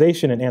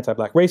colonization and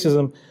anti-black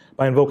racism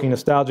by invoking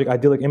nostalgic,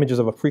 idyllic images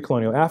of a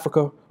pre-colonial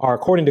Africa are,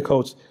 according to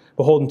Coates,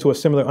 beholden to a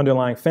similar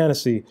underlying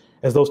fantasy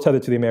as those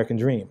tethered to the American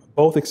dream.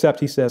 Both accept,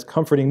 he says,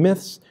 comforting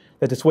myths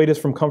that dissuade us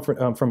from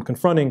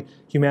confronting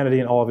humanity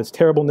in all of its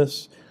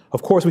terribleness.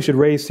 Of course, we should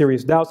raise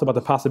serious doubts about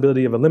the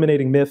possibility of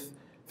eliminating myth,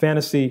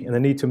 fantasy, and the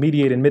need to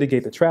mediate and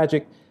mitigate the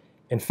tragic.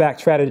 In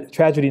fact,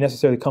 tragedy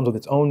necessarily comes with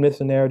its own myths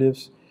and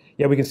narratives.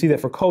 Yet we can see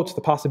that for Coates,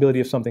 the possibility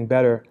of something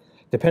better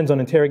depends on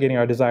interrogating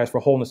our desires for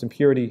wholeness and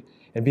purity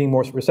and being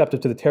more receptive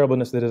to the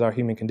terribleness that is our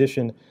human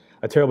condition,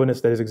 a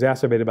terribleness that is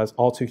exacerbated by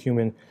all too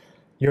human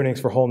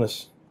yearnings for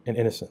wholeness and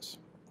innocence.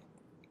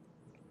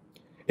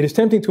 It is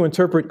tempting to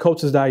interpret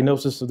Coates'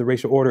 diagnosis of the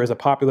racial order as a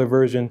popular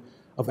version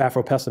of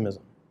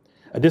Afro-pessimism,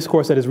 a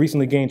discourse that has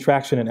recently gained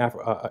traction in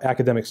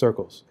academic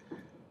circles.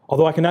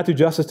 Although I cannot do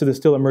justice to the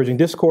still emerging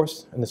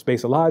discourse in the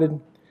space allotted,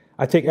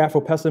 I take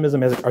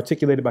Afro-pessimism as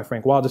articulated by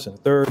Frank Wilderson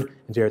III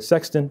and Jared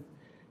Sexton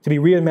to be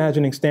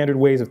reimagining standard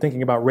ways of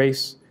thinking about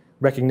race,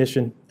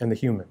 recognition, and the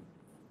human.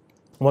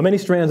 While many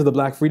strands of the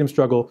Black freedom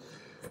struggle,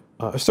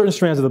 certain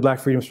strands of the Black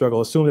freedom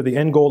struggle assume that the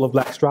end goal of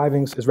Black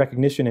strivings is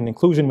recognition and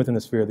inclusion within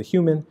the sphere of the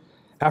human,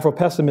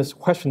 Afro-pessimists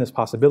question this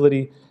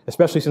possibility,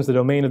 especially since the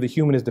domain of the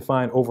human is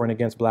defined over and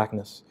against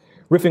Blackness.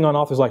 Riffing on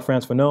authors like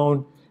Frantz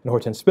Fanon and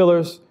Hortense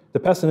Spillers, the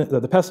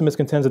pessimist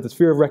contends that the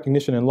sphere of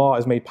recognition and law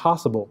is made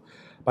possible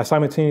by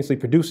simultaneously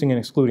producing and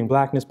excluding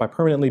Blackness, by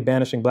permanently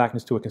banishing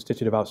Blackness to a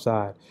constitutive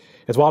outside.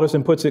 As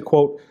Wilderson puts it,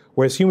 quote,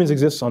 whereas humans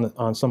exist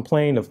on some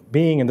plane of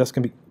being and thus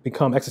can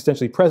become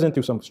existentially present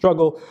through some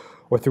struggle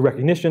or through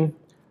recognition,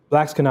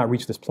 Blacks cannot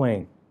reach this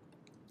plane.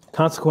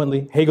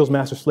 Consequently, Hegel's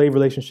master-slave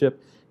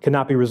relationship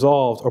cannot be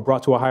resolved or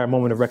brought to a higher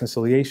moment of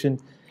reconciliation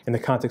in the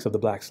context of the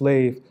Black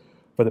slave.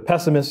 For the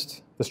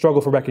pessimist, the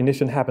struggle for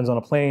recognition happens on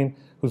a plane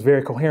whose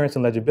very coherence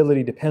and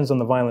legibility depends on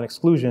the violent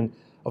exclusion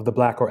of the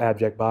Black or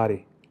abject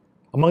body.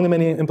 Among the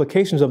many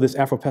implications of this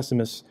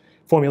Afro-pessimist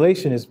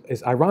formulation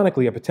is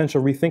ironically a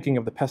potential rethinking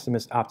of the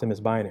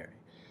pessimist-optimist binary.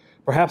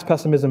 Perhaps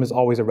pessimism is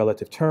always a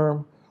relative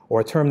term,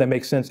 or a term that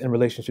makes sense in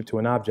relationship to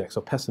an object,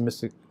 so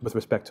pessimistic with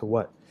respect to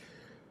what?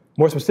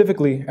 More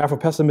specifically,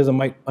 Afro-pessimism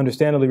might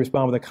understandably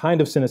respond with a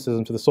kind of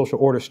cynicism to the social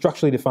order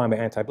structurally defined by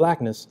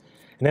anti-Blackness,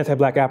 an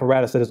anti-Black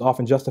apparatus that is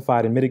often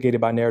justified and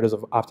mitigated by narratives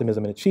of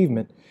optimism and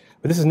achievement.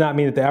 But this does not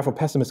mean that the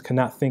Afro-pessimist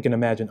cannot think and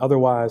imagine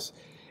otherwise.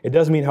 It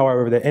does mean,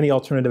 however, that any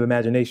alternative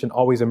imagination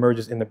always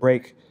emerges in the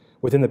break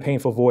within the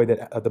painful void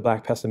that the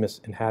Black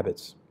pessimist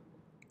inhabits.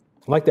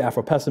 Like the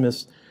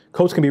Afro-pessimist,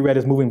 Coates can be read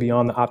as moving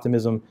beyond the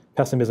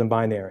optimism-pessimism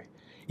binary.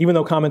 Even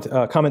though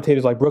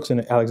commentators like Brooks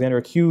and Alexander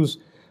accuse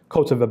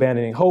Coates of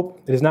abandoning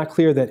hope, it is not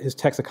clear that his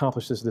text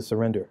accomplishes this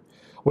surrender.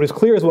 What is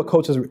clear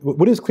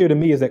to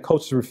me is that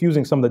Coates is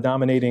refusing some of the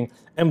dominating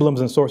emblems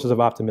and sources of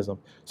optimism,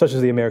 such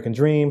as the American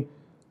dream,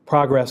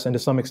 progress, and to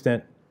some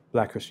extent,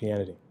 Black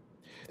Christianity.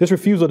 This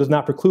refusal does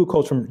not preclude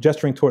Coates from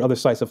gesturing toward other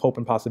sites of hope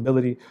and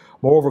possibility.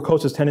 Moreover,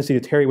 Coates' tendency to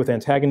tarry with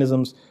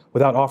antagonisms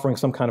without offering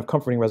some kind of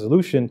comforting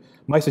resolution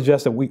might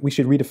suggest that we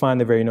should redefine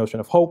the very notion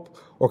of hope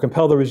or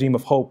compel the regime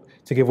of hope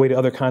to give way to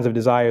other kinds of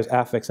desires,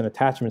 affects, and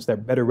attachments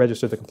that better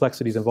register the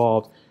complexities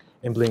involved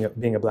in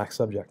being a Black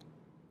subject.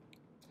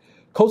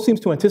 Coates seems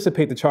to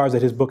anticipate the charge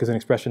that his book is an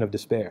expression of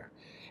despair.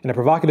 In a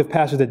provocative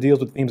passage that deals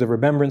with themes of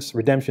remembrance,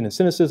 redemption, and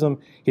cynicism,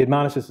 he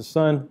admonishes his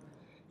son,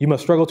 "You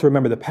must struggle to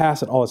remember the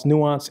past and all its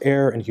nuance,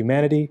 error, and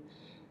humanity.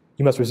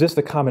 You must resist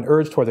the common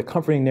urge toward the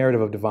comforting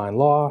narrative of divine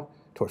law,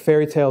 toward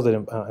fairy tales that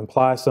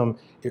imply some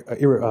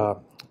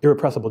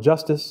irrepressible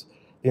justice.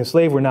 The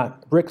enslaved were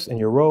not bricks in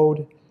your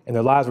road, and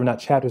their lives were not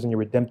chapters in your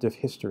redemptive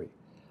history.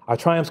 Our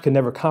triumphs can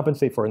never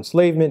compensate for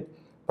enslavement.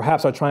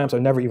 Perhaps our triumphs are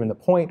never even the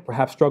point.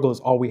 Perhaps struggle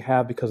is all we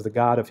have because the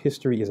God of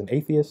history is an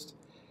atheist."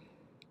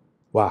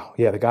 Wow,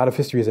 yeah, the God of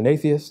history is an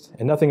atheist,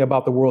 and nothing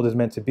about the world is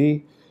meant to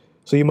be.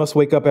 So you must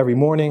wake up every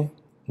morning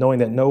knowing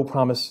that no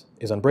promise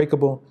is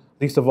unbreakable,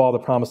 least of all the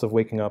promise of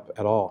waking up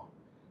at all.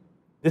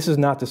 This is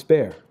not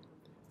despair.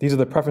 These are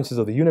the preferences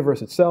of the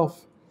universe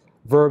itself,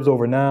 verbs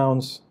over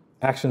nouns,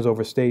 actions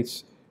over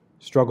states,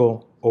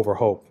 struggle over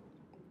hope.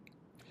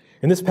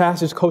 In this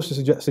passage, Coach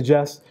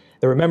suggests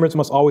that remembrance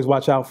must always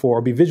watch out for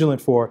or be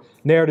vigilant for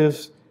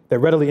narratives that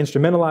readily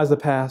instrumentalize the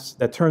past,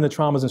 that turn the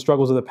traumas and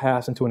struggles of the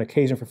past into an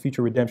occasion for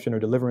future redemption or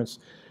deliverance.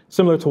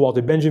 Similar to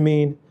Walter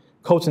Benjamin,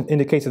 Coach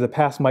indicates that the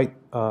past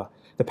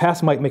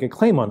might make a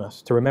claim on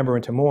us to remember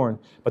and to mourn,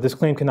 but this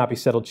claim cannot be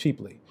settled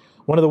cheaply.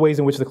 One of the ways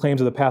in which the claims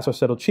of the past are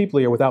settled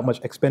cheaply or without much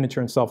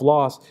expenditure and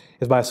self-loss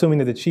is by assuming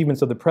that the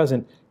achievements of the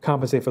present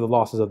compensate for the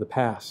losses of the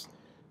past.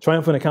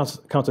 Triumphant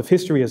accounts of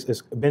history,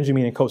 as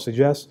Benjamin and Coach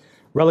suggest,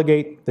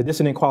 relegate the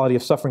dissonant quality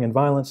of suffering and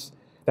violence,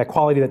 that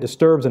quality that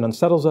disturbs and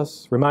unsettles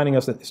us, reminding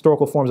us that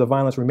historical forms of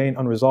violence remain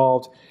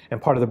unresolved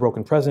and part of the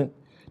broken present.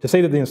 To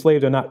say that the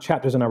enslaved are not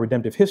chapters in our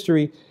redemptive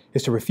history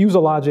is to refuse a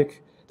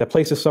logic that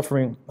places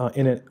suffering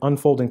in an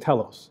unfolding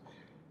telos,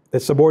 that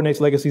subordinates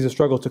legacies of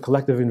struggle to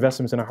collective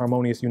investments in a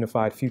harmonious,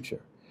 unified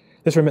future.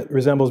 This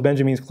resembles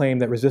Benjamin's claim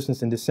that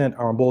resistance and dissent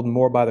are emboldened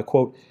more by the,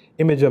 quote,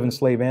 image of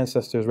enslaved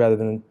ancestors rather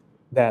than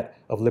that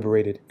of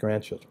liberated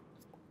grandchildren.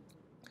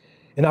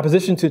 In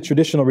opposition to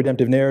traditional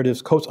redemptive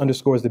narratives, Coates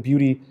underscores the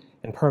beauty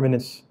and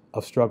permanence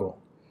of struggle.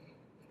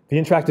 The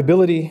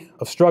intractability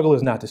of struggle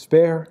is not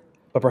despair,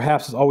 but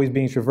perhaps is always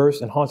being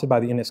traversed and haunted by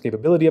the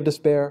inescapability of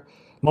despair,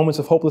 moments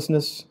of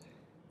hopelessness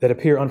that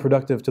appear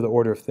unproductive to the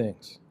order of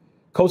things.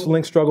 Coates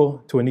links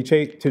struggle to a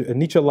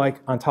Nietzsche-like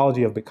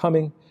ontology of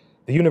becoming.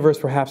 The universe,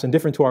 perhaps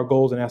indifferent to our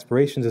goals and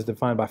aspirations, is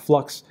defined by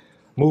flux,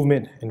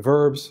 movement, and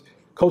verbs.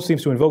 Coates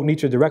seems to invoke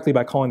Nietzsche directly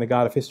by calling the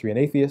God of history an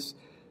atheist,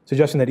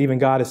 suggesting that even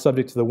God is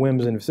subject to the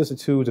whims and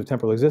vicissitudes of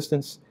temporal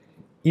existence.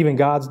 Even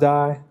gods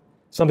die,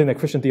 something that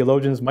Christian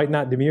theologians might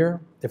not demur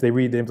if they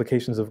read the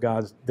implications of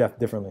God's death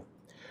differently.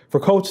 For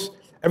Coates,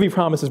 every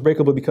promise is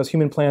breakable because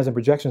human plans and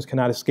projections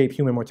cannot escape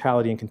human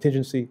mortality and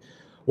contingency.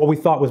 What we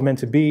thought was meant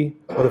to be,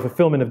 or the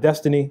fulfillment of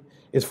destiny,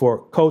 is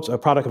for Coates a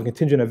product of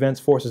contingent events,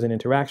 forces, and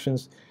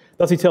interactions.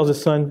 Thus he tells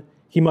his son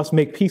he must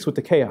make peace with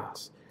the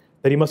chaos,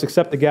 that he must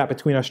accept the gap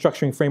between our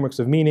structuring frameworks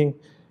of meaning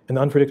and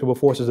the unpredictable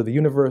forces of the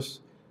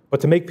universe.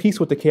 But to make peace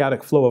with the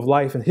chaotic flow of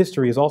life and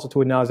history is also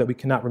to acknowledge that we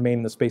cannot remain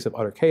in the space of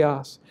utter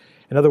chaos.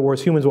 In other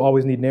words, humans will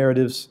always need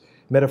narratives,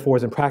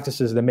 metaphors, and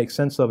practices that make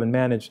sense of and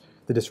manage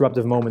the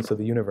disruptive moments of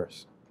the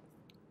universe.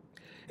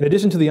 In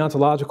addition to the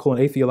ontological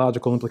and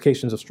atheological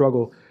implications of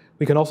struggle,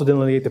 we can also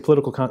delineate the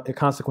political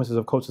consequences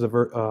of Coates'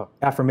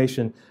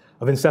 affirmation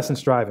of incessant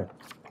striving.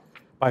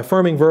 By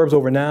affirming verbs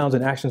over nouns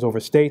and actions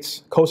over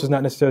states, Coates is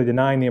not necessarily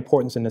denying the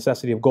importance and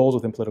necessity of goals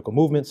within political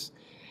movements.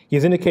 He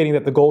is indicating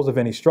that the goals of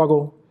any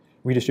struggle,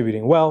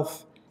 redistributing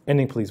wealth,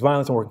 ending police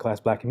violence in working-class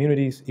Black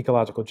communities,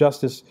 ecological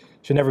justice,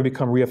 should never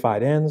become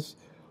reified ends.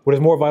 What is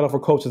more vital for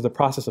Coates is the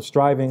process of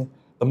striving,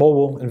 the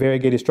mobile and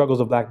variegated struggles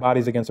of Black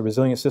bodies against a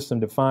resilient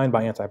system defined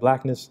by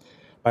anti-Blackness.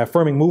 By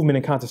affirming movement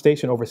and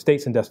contestation over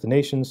states and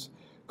destinations,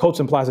 Coates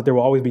implies that there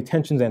will always be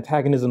tensions,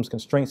 antagonisms,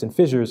 constraints, and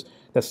fissures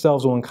that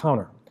selves will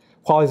encounter,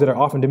 qualities that are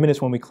often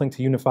diminished when we cling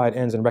to unified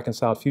ends and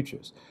reconciled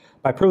futures.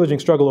 By privileging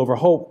struggle over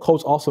hope,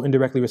 Coates also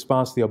indirectly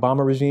responds to the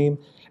Obama regime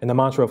and the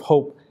mantra of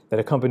hope that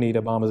accompanied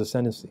Obama's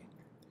ascendancy.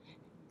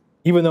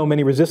 Even though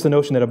many resist the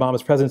notion that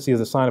Obama's presidency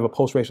is a sign of a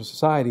post-racial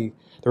society,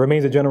 there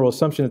remains a general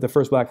assumption that the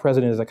first Black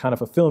president is a kind of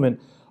fulfillment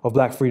of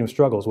Black freedom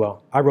struggles.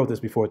 Well, I wrote this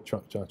before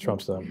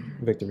Trump's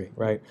victory,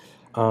 right?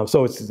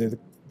 So the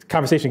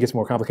conversation gets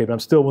more complicated, but I'm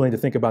still willing to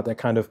think about that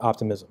kind of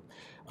optimism.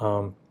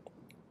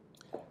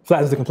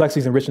 Flattens the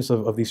complexities and richness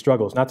of these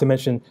struggles, not to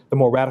mention the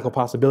more radical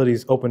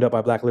possibilities opened up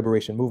by Black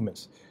liberation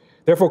movements.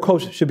 Therefore,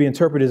 Coates should be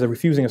interpreted as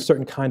refusing a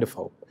certain kind of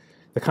hope,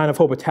 the kind of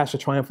hope attached to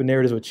triumphant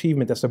narratives of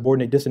achievement that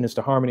subordinate dissonance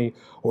to harmony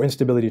or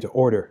instability to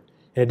order.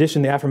 In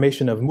addition, the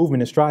affirmation of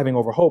movement and striving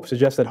over hope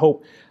suggests that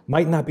hope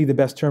might not be the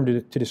best term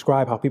to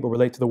describe how people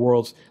relate to the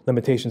world's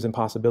limitations and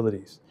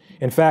possibilities.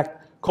 In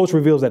fact, Coates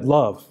reveals that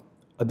love,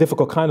 a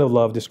difficult kind of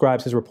love,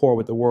 describes his rapport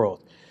with the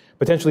world,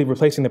 potentially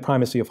replacing the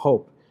primacy of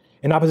hope.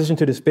 In opposition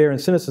to despair and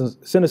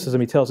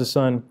cynicism, he tells his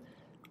son,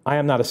 I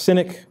am not a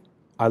cynic,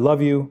 I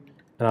love you,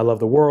 and I love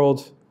the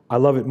world. I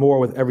love it more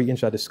with every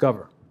inch I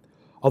discover.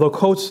 Although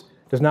Coates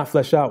does not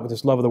flesh out what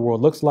this love of the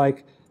world looks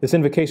like, this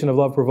invocation of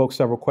love provokes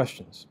several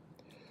questions.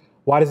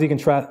 Why does he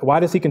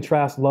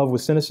contrast love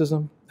with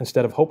cynicism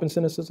instead of hope and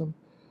cynicism?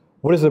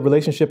 What is the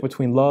relationship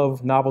between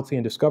love, novelty,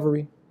 and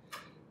discovery?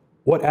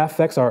 What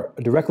affects are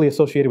directly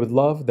associated with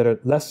love that are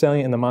less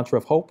salient in the mantra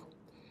of hope?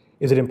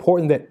 Is it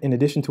important that in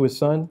addition to his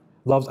son,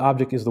 love's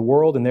object is the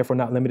world and therefore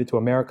not limited to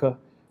America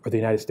or the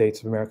United States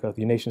of America,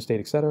 the nation state,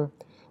 etc.?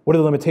 What are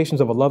the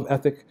limitations of a love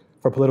ethic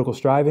for political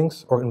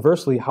strivings? Or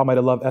conversely, how might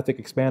a love ethic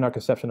expand our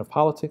conception of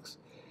politics?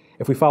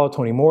 If we follow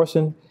Toni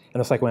Morrison and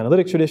the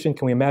psychoanalytic tradition,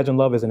 can we imagine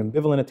love as an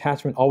ambivalent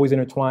attachment always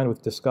intertwined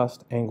with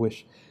disgust,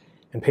 anguish,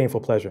 and painful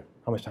pleasure?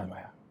 How much time do I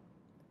have?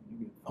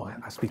 Oh,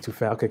 I speak too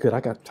fast. Okay, good.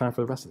 I got time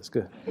for the rest of this.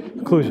 Good.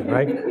 Conclusion,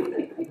 right?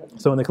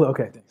 So in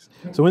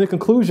the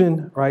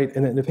conclusion, right,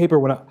 in the paper,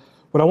 what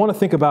what I want to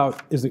think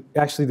about is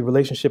actually the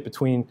relationship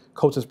between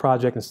Coates'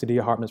 project and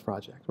Saidiya Hartman's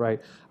project,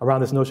 right?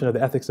 Around this notion of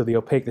the ethics of the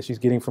opaque that she's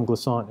getting from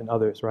Glissant and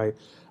others, right?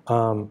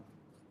 In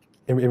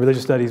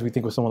religious studies, we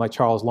think of someone like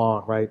Charles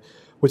Long, right?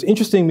 What's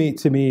interesting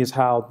to me is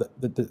how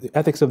the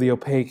ethics of the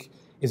opaque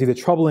is either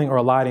troubling or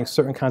eliding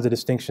certain kinds of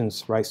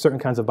distinctions, right? Certain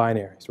kinds of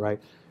binaries,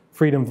 right?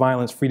 Freedom,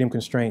 violence, freedom,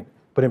 constraint.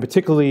 But in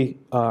particularly,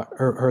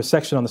 her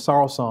section on the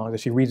Sorrow Song, as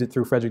she reads it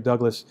through Frederick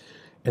Douglass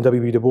and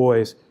W.B. Du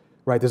Bois,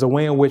 right? There's a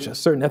way in which a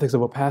certain ethics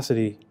of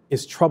opacity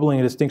is troubling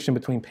a distinction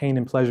between pain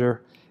and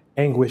pleasure,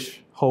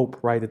 anguish, hope,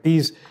 right? That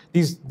these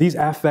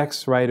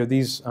affects, right, or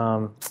these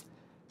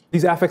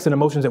affects and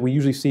emotions that we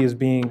usually see as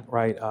being,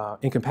 right,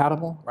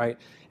 incompatible, right,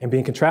 and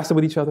being contrasted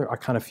with each other are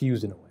kind of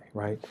fused in a way,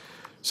 right?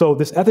 So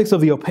this ethics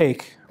of the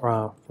opaque,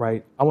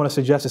 right, I want to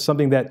suggest is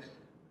something that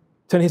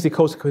Ta-Nehisi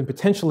Coates could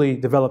potentially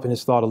develop in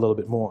his thought a little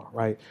bit more,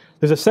 right?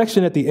 There's a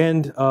section at the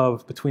end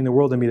of Between the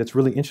World and Me that's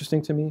really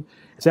interesting to me.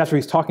 It's after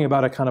he's talking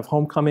about a kind of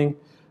homecoming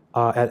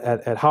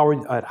at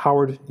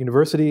Howard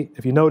University.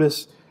 If you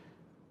notice,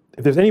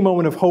 if there's any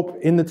moment of hope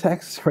in the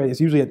text, right, it's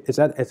usually it's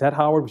at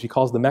Howard, which he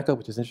calls the Mecca,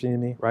 which is interesting to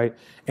me, right?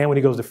 And when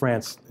he goes to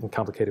France in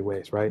complicated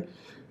ways, right?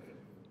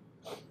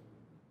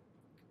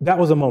 That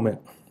was a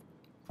moment,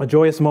 a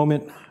joyous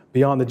moment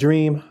beyond the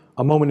dream,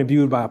 a moment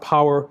imbued by a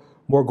power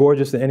more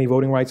gorgeous than any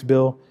voting rights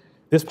bill.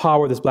 This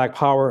power, this black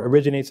power,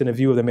 originates in a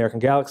view of the American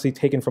galaxy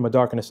taken from a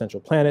dark and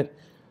essential planet.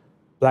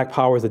 Black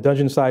power is the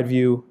dungeon side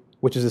view,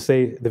 which is to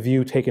say the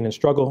view taken in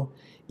struggle.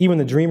 Even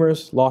the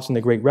dreamers, lost in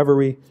the great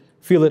reverie,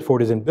 feel it,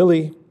 for it is in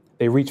Billy,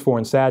 they reach for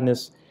in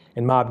sadness.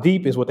 And Mobb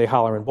Deep is what they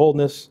holler in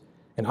boldness.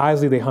 And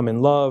Isley they hum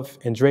in love.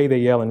 And Dre they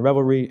yell in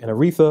revelry. And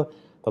Aretha,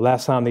 the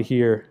last time they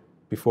hear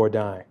before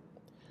dying.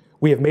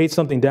 We have made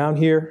something down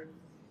here.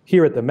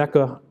 Here at the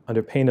Mecca,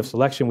 under pain of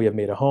selection, we have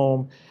made a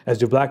home, as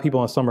do black people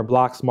on summer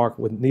blocks marked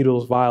with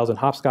needles, vials, and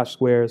hopscotch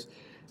squares,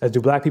 as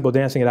do black people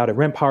dancing it out at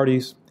rent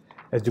parties,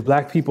 as do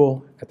black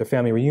people at their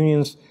family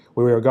reunions,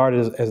 where we are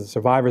regarded as the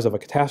survivors of a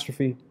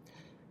catastrophe,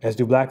 as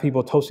do black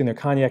people toasting their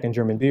cognac and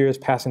German beers,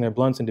 passing their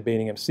blunts and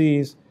debating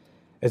MCs,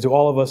 as do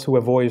all of us who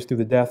have voyaged through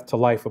the death to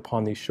life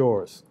upon these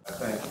shores. I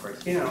think for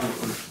him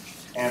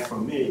and for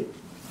me,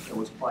 it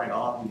was quite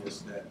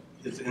obvious that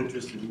his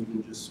interest in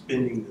even just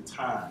spending the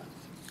time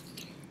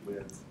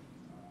with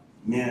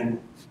men,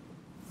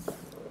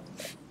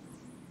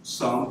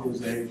 some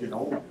his age and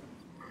older,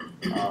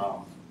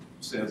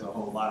 says a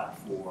whole lot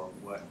for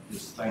what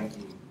his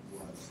thinking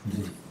was.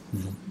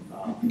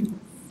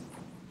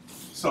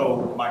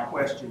 So my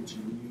question to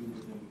you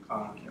within the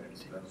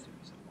context of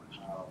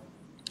how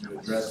you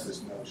address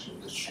this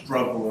notion, the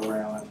struggle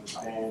around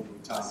understanding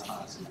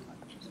Ta-Nehisi,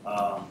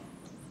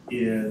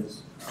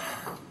 is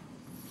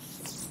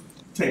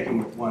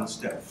taking it one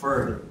step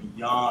further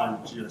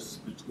beyond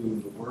just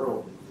Between the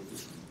World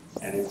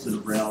and into the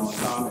realm of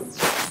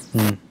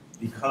comedy,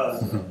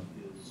 because of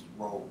his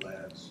role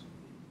as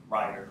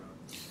writer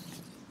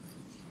of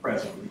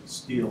presently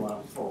still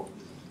unfolded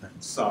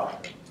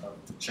saga of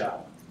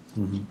T'Challa.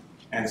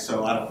 And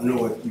so I don't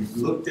know if you've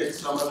looked at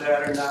some of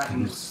that or not,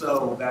 and if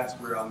so, that's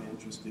where I'm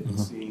interested in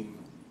seeing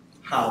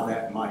how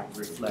that might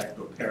reflect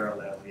or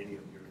parallel any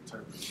of your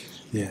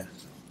interpretation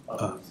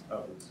of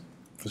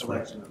his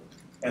collection of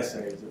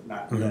essays, if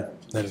not letters.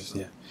 That is,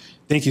 yeah.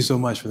 Thank you so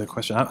much for the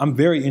question. I'm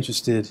very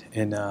interested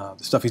in the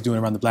stuff he's doing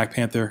around the Black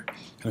Panther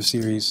kind of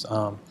series.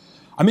 I'm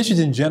interested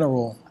in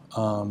general,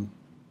 in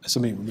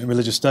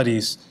religious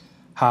studies,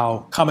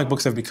 how comic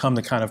books have become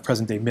the kind of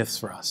present day myths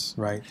for us,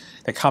 right?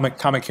 That comic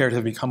characters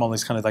have become all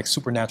these kind of like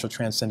supernatural,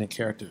 transcendent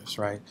characters,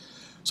 right?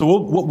 So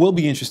what will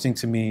be interesting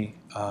to me,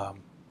 I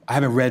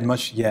haven't read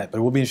much yet, but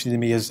it will be interesting to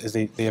me as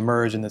they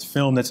emerge in this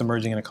film that's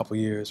emerging in a couple of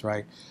years,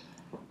 right?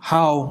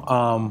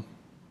 How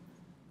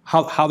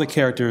the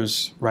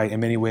characters, right, in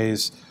many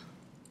ways,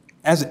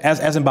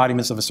 as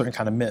embodiments of a certain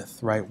kind of myth,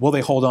 right? Will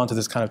they hold on to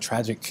this kind of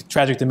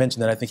tragic dimension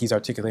that I think he's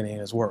articulating in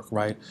his work,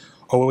 right?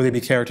 Or will they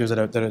be characters that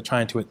are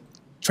trying to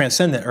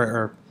transcend that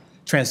or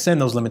transcend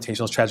those limitations,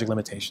 those tragic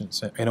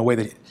limitations, in a way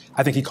that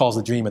I think he calls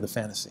the dream of the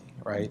fantasy,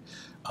 right?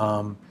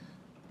 I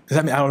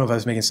don't know if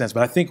that's making sense,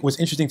 but I think what's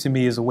interesting to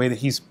me is the way that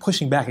he's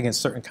pushing back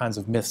against certain kinds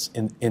of myths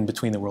in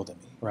Between the World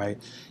and Me, right?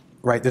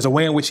 Right, there's a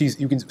way in which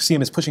you can see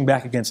him as pushing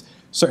back against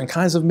certain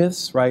kinds of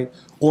myths, right,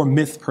 or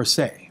myth per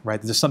se,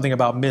 right. There's something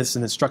about myths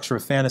and the structure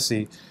of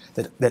fantasy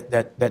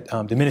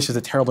that diminishes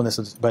the terribleness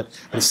of. But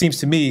it seems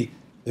to me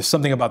there's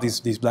something about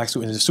these black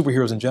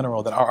superheroes in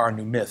general that are our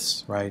new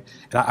myths, right.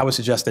 And I would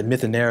suggest that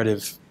myth and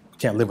narrative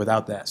can't live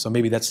without that. So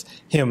maybe that's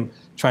him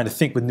trying to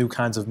think with new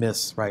kinds of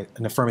myths, right,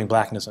 and affirming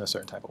blackness in a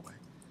certain type of way.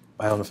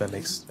 I don't know if that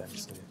makes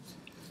sense.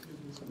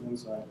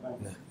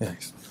 Yeah.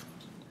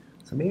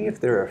 So maybe if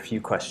there are a few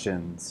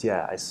questions,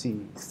 I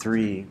see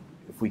 3.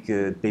 If we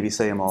could maybe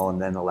say them all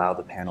and then allow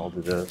the panel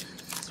to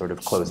sort of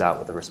close out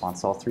with a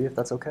response to all 3, if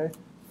that's okay.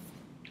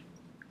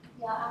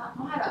 Yeah,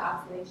 I had an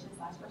observation /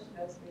 question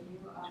notes for you.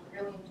 I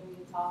really enjoyed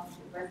your talk.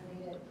 It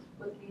resonated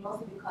with me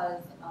mostly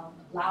because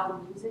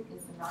loud music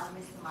is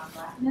synonymous to my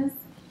blackness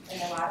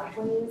in a lot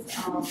of ways.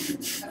 So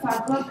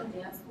I grew up in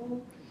dance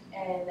school,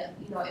 And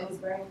it was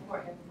very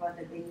important for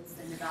the bass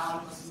and the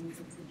volume of the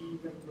music to be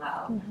really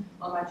loud.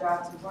 On my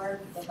drive to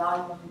work, the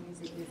volume of the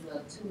music is a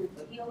tool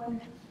for healing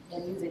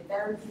and music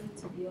therapy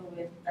to deal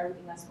with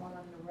everything that's going on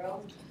in the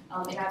world.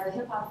 And as a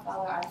hip hop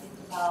scholar, I think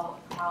about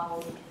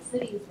how the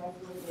city is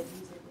regulated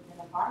music within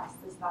the parks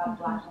to stop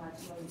Black and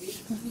Latino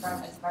youth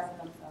from expressing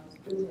themselves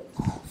through hip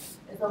hop.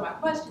 And so my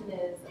question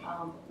is,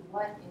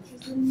 what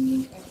interested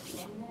me in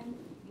examining,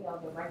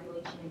 the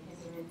regulation and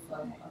hindrance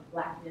of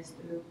Blackness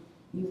through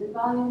music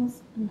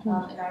volumes,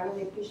 and I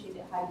really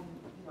appreciated how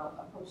you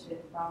approached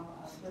it from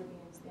a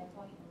Caribbean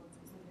standpoint and looked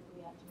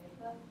specifically at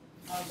Jamaica.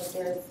 But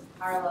there's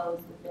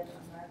parallels within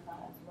America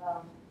as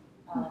well.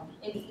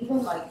 And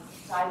even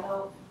side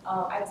note,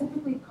 I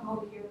typically come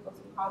over here to go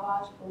to the car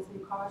wash because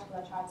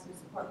I try to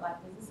support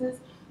Black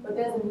businesses. But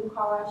there's a new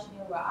car wash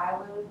near where I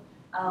live,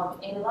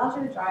 and it allows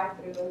you to drive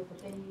through,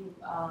 but then you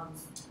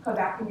come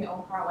back from your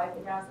own car, wipe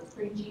it down, so it's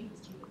pretty cheap.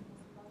 It's cheaper.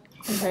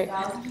 Right.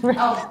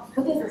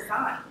 But there's a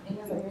sign, and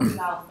there's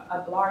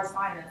a large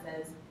sign that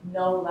says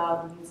 "No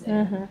loud music."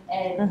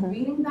 And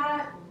reading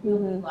that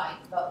really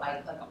felt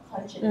like a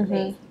punch in the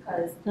face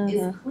because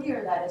it's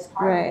clear that it's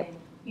targeting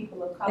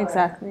people of color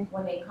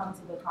when they come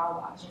to the car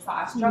wash. And so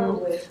I struggle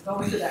with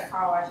going to that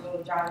car wash,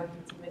 going driving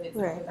for 2 minutes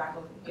and back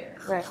over here.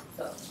 Right.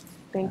 So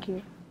Thank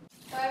you.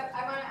 So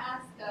I want to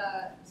ask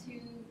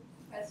two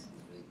questions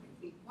really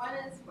quickly. One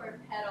is for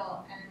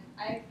Petal, and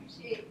I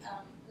appreciate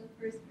the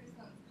first person's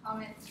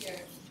comments here,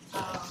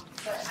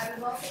 but I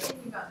was also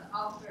thinking about the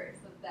obverse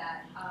of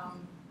that,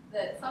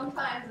 that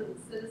sometimes as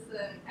a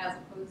citizen, as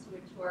opposed to a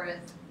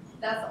tourist,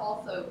 that's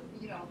also,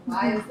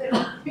 why is there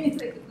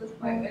music at this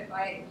point if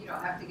I,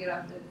 have to get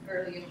up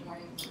early in the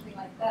morning, something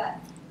like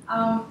that.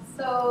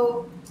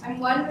 So I'm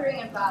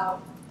wondering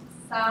about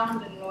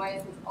sound and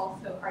noise is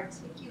also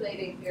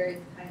articulating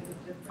various kinds of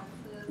differences,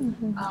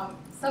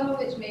 some of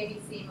which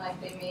maybe seem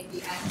like they may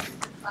be answers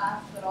to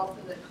class, but also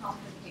that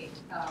complicate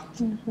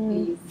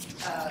these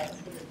sort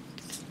of,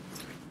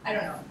 I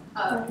don't know,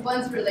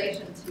 one's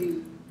relation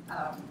to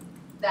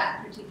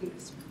that particular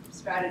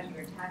strategy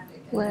or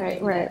tactic. And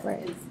Right.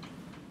 Is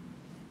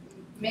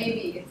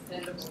maybe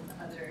extendable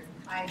to other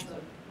kinds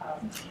of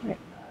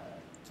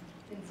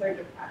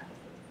insurgent practices.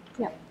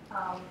 Yep.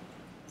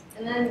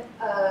 And then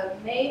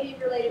maybe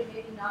related,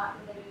 maybe not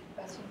related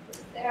question for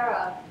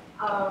Sarah.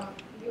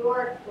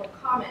 Your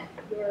account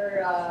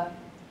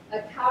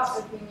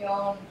of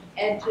Mignon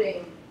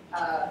edging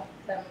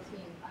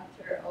Clementine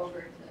Hunter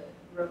over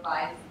to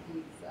revise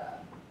these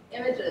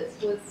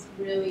images was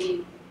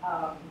really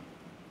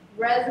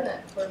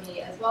resonant for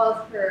me, as well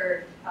as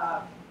her,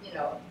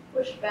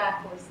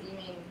 pushback or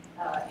seeming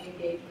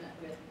engagement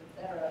with,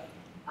 etc.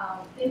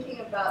 Thinking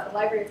about the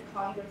Library of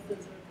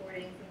Congress's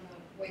recordings in the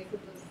Voices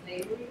of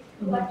Slavery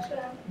collection,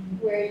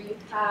 where you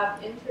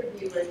have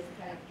interviewers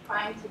kind of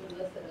trying to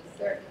elicit a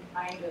certain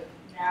kind of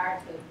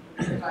narrative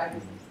from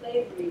survivors of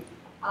slavery,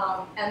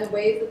 and the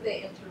ways that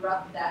they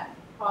interrupt that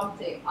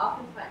prompting.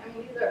 Oftentimes,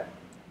 these are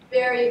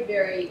very,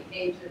 very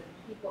aged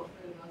people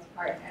for the most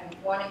part, and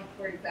wanting,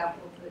 for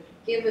example, to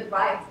give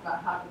advice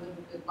about how to live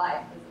a good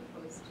life as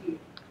opposed to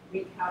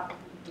recount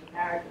the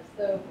narrative.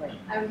 So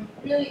I'm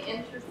really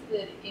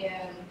interested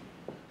in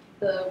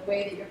the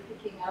way that you're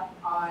picking up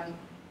on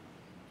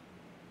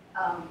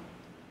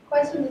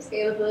questions of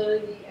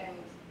scalability and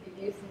the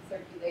use and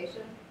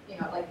circulation,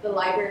 like the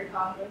Library of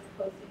Congress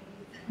posting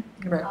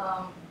these,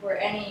 for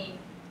any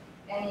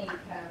kind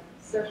of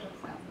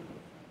circumstance of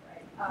this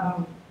thing,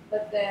 right?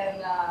 But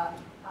then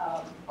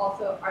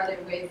also, are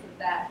there ways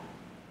that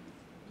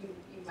you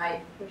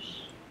might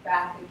push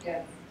back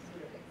against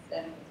sort of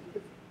extending it?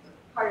 Because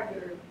part of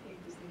your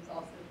paper seems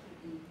also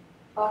to be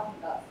talking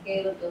about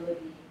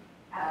scalability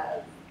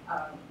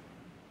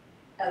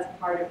as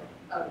part of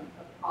a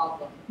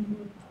problem.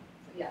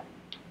 So yeah.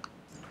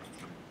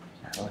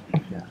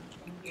 Thank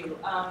you.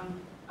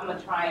 I'm going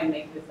to try and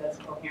make this as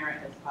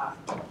coherent as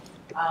possible.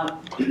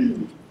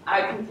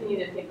 I continue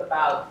to think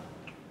about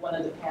one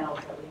of the panels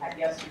that we had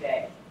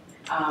yesterday,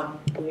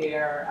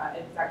 where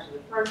it's actually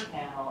the first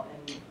panel,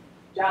 and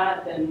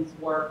Jonathan's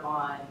work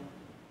on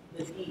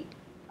the deep,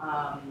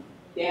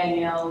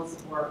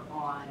 Danielle's work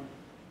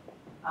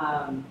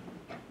on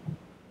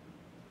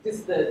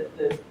just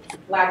the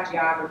Black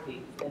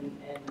geographies, and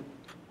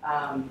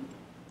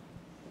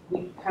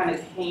we kind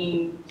of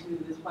came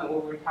to this point where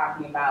we're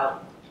talking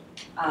about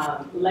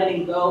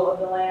letting go of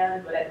the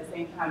land, but at the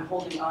same time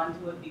holding on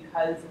to it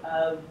because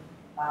of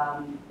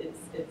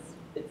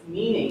its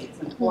meaning, its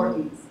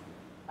importance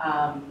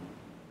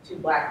to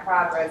Black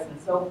progress and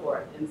so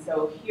forth. And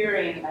so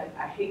hearing,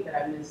 I hate that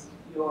I missed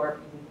your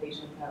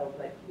presentation, Petal,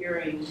 but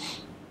hearing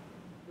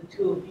the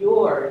two of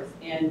yours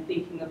and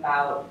thinking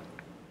about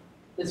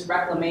this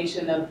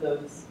reclamation of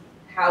those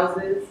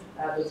houses,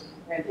 those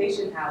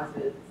plantation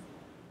houses,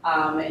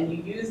 and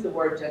you use the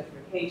word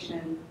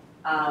gentrification,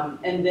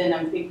 and then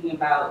I'm thinking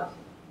about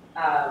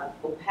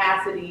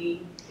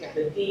opacity,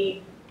 the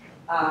deep.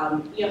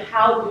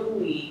 How do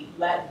we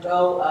let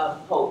go of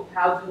hope?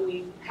 How do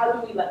we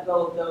let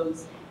go of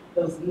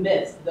those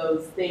myths,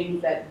 those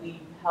things that we've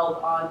held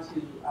on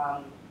to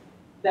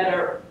that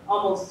are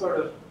almost sort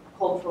of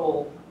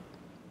cultural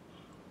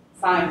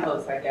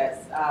signposts, I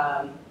guess,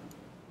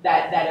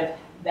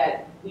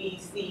 that we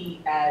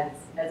see as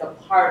a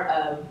part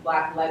of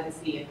Black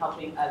legacy and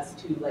helping us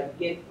to like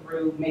get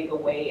through, make a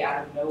way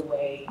out of no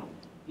way,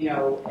 you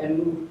know, and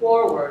move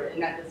forward,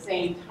 and at the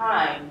same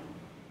time,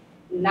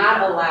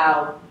 not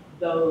allow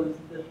those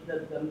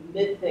the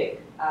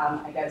mythic,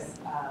 I guess,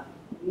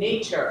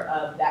 nature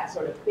of that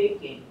sort of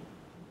thinking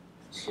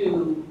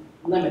to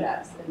limit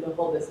us and to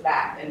hold us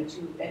back,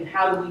 and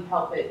how do we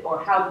help it,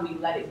 or how do we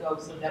let it go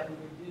so that we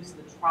reduce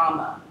the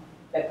trauma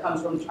that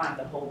comes from trying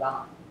to hold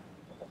on.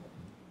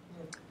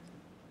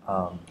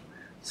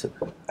 So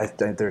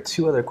there are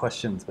two other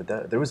questions, but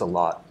there was a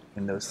lot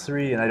in those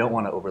three, and I don't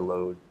want to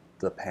overload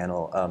the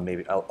panel.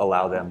 Maybe I'll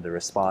allow them to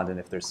respond, and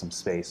if there's some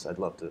space, I'd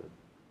love to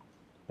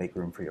make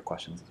room for your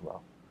questions as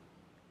well.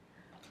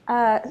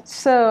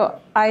 So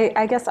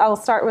I guess I'll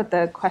start with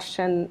the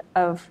question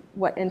of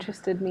what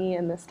interested me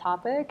in this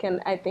topic,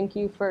 and I thank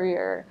you for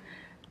your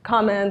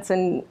comments.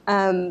 And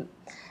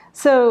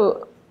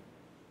so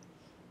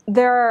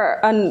there are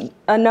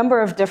a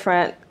number of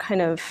different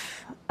kind of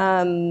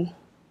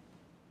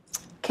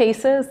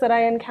cases that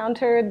I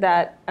encountered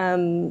that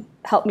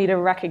helped me to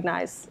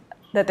recognize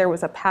that there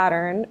was a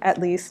pattern, at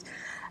least.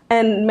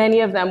 And many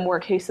of them were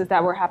cases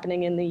that were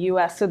happening in the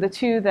US. So the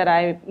two that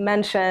I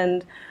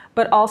mentioned,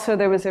 but also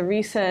there was a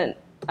recent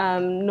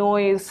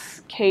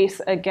noise case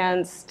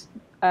against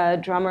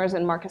drummers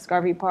in Marcus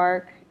Garvey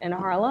Park in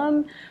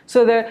Harlem.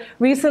 So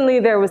recently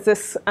there was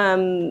this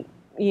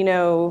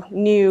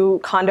new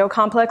condo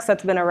complex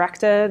that's been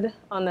erected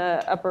on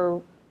the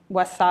Upper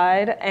West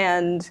Side,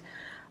 and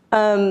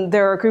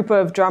there are a group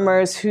of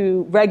drummers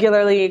who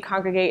regularly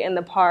congregate in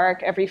the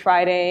park every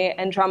Friday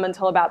and drum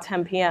until about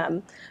 10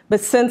 p.m.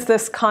 But since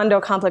this condo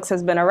complex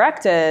has been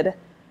erected,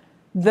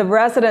 the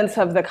residents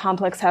of the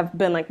complex have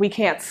been like, we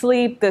can't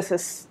sleep, this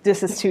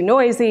is too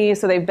noisy,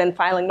 so they've been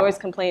filing noise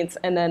complaints,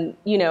 and then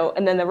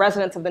the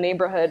residents of the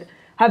neighborhood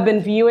have been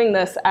viewing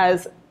this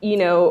as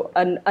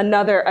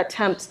another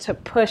attempt to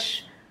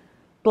push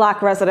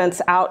Black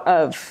residents out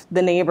of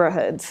the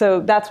neighborhood. So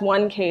that's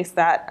one case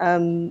that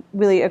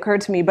really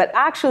occurred to me. But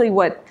actually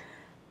what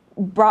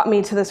brought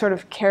me to the sort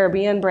of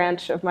Caribbean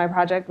branch of my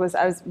project was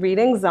I was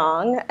reading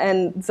Zong,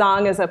 and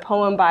Zong is a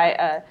poem by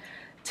a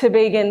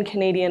Tobagan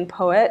Canadian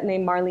poet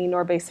named Marlene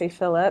Orbese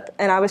Phillip,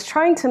 and I was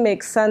trying to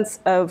make sense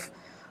of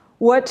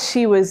what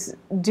she was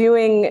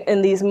doing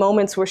in these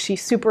moments where she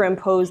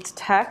superimposed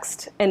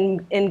text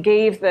and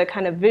gave the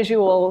kind of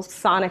visual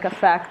sonic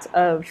effect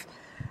of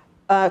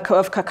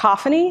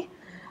cacophony.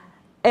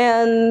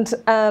 And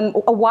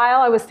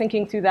while I was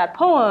thinking through that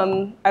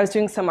poem, I was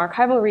doing some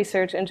archival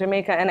research in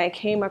Jamaica, and I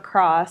came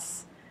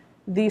across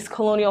these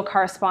colonial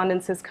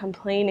correspondences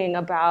complaining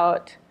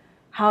about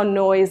how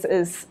noise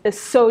is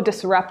so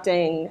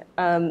disrupting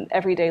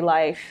everyday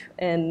life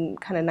in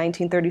kind of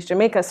 1930s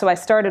Jamaica. So I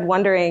started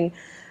wondering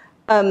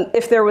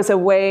if there was a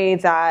way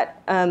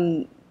that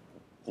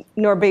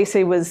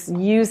Orbese was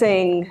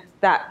using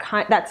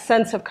that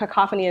sense of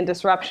cacophony and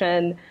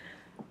disruption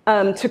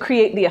to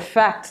create the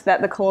effect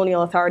that the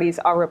colonial authorities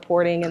are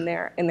reporting in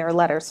their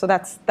letters. So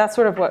that's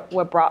sort of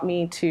what brought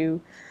me to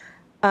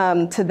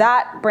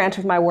that branch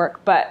of my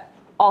work. But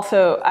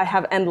also I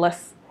have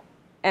endless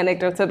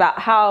anecdotes about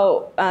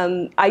how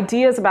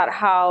ideas about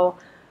how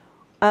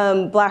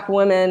Black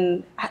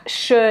women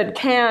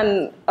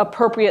can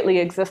appropriately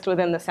exist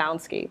within the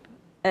soundscape,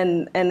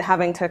 and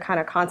having to kind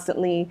of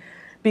constantly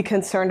be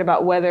concerned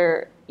about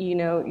whether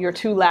you're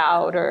too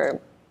loud or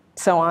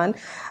so on.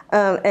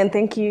 And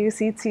thank you,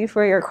 Tsitsi,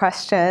 for your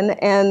question.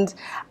 And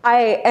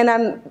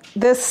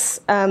this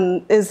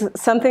is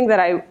something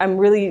that I'm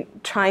really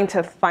trying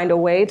to find a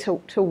way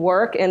to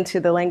work into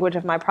the language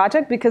of my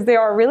project, because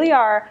there really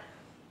are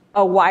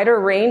a wider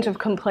range of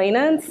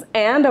complainants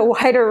and a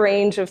wider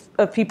range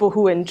of people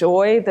who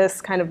enjoy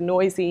this kind of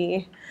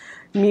noisy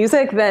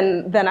music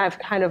than I've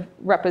kind of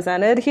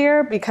represented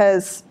here,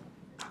 because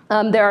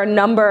there are a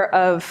number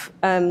of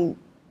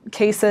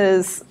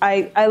cases.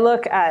 I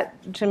look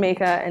at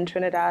Jamaica and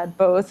Trinidad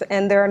both,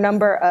 and there are a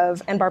number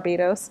of, and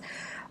Barbados,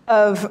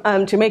 of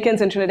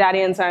Jamaicans and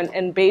Trinidadians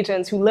and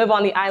Bajans who live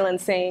on the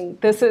island saying,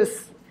 this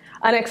is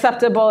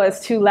unacceptable, it's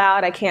too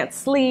loud, I can't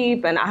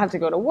sleep, and I have to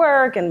go to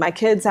work, and my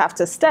kids have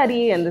to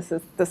study, and this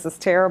is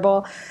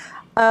terrible.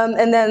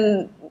 And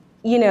then,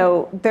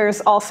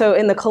 there's also,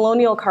 in the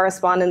colonial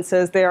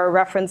correspondences, there are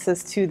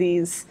references to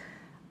these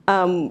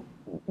kind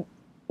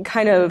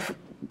of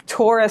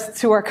tourists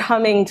who are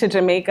coming to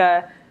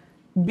Jamaica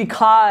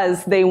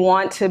because they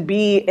want to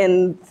be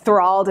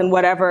enthralled in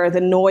whatever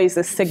the noise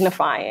is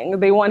signifying.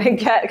 They want to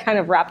get kind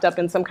of wrapped up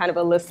in some kind of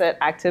illicit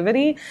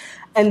activity,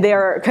 and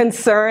they're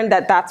concerned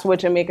that that's what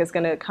Jamaica is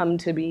going to come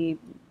to be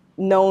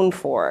known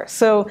for.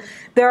 So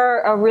there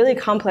are a really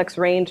complex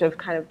range of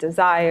kind of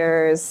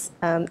desires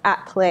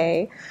at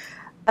play.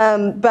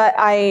 But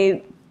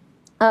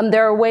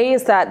there are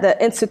ways that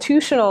the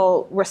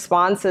institutional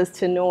responses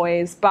to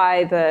noise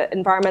by the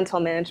Environmental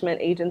Management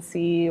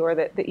Agency or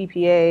the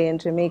EPA in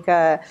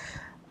Jamaica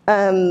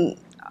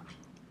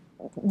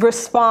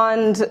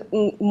respond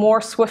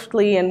more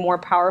swiftly and more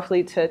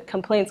powerfully to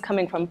complaints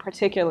coming from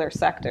particular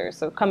sectors,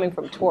 so coming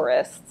from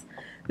tourists.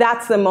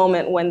 That's the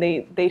moment when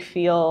they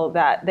feel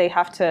that they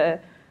have to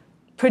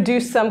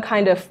produce some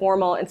kind of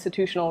formal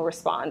institutional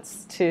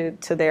response to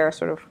their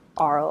sort of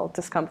aural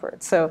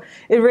discomfort. So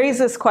it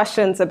raises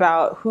questions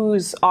about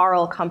whose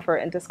aural comfort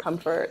and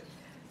discomfort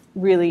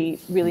really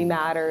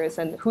matters,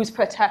 and who's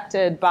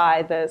protected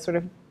by the sort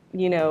of,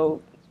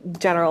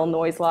 general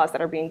noise laws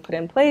that are being put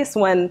in place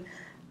when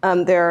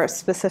there are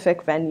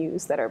specific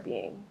venues that are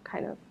being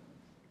kind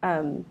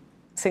of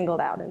singled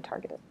out and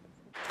targeted.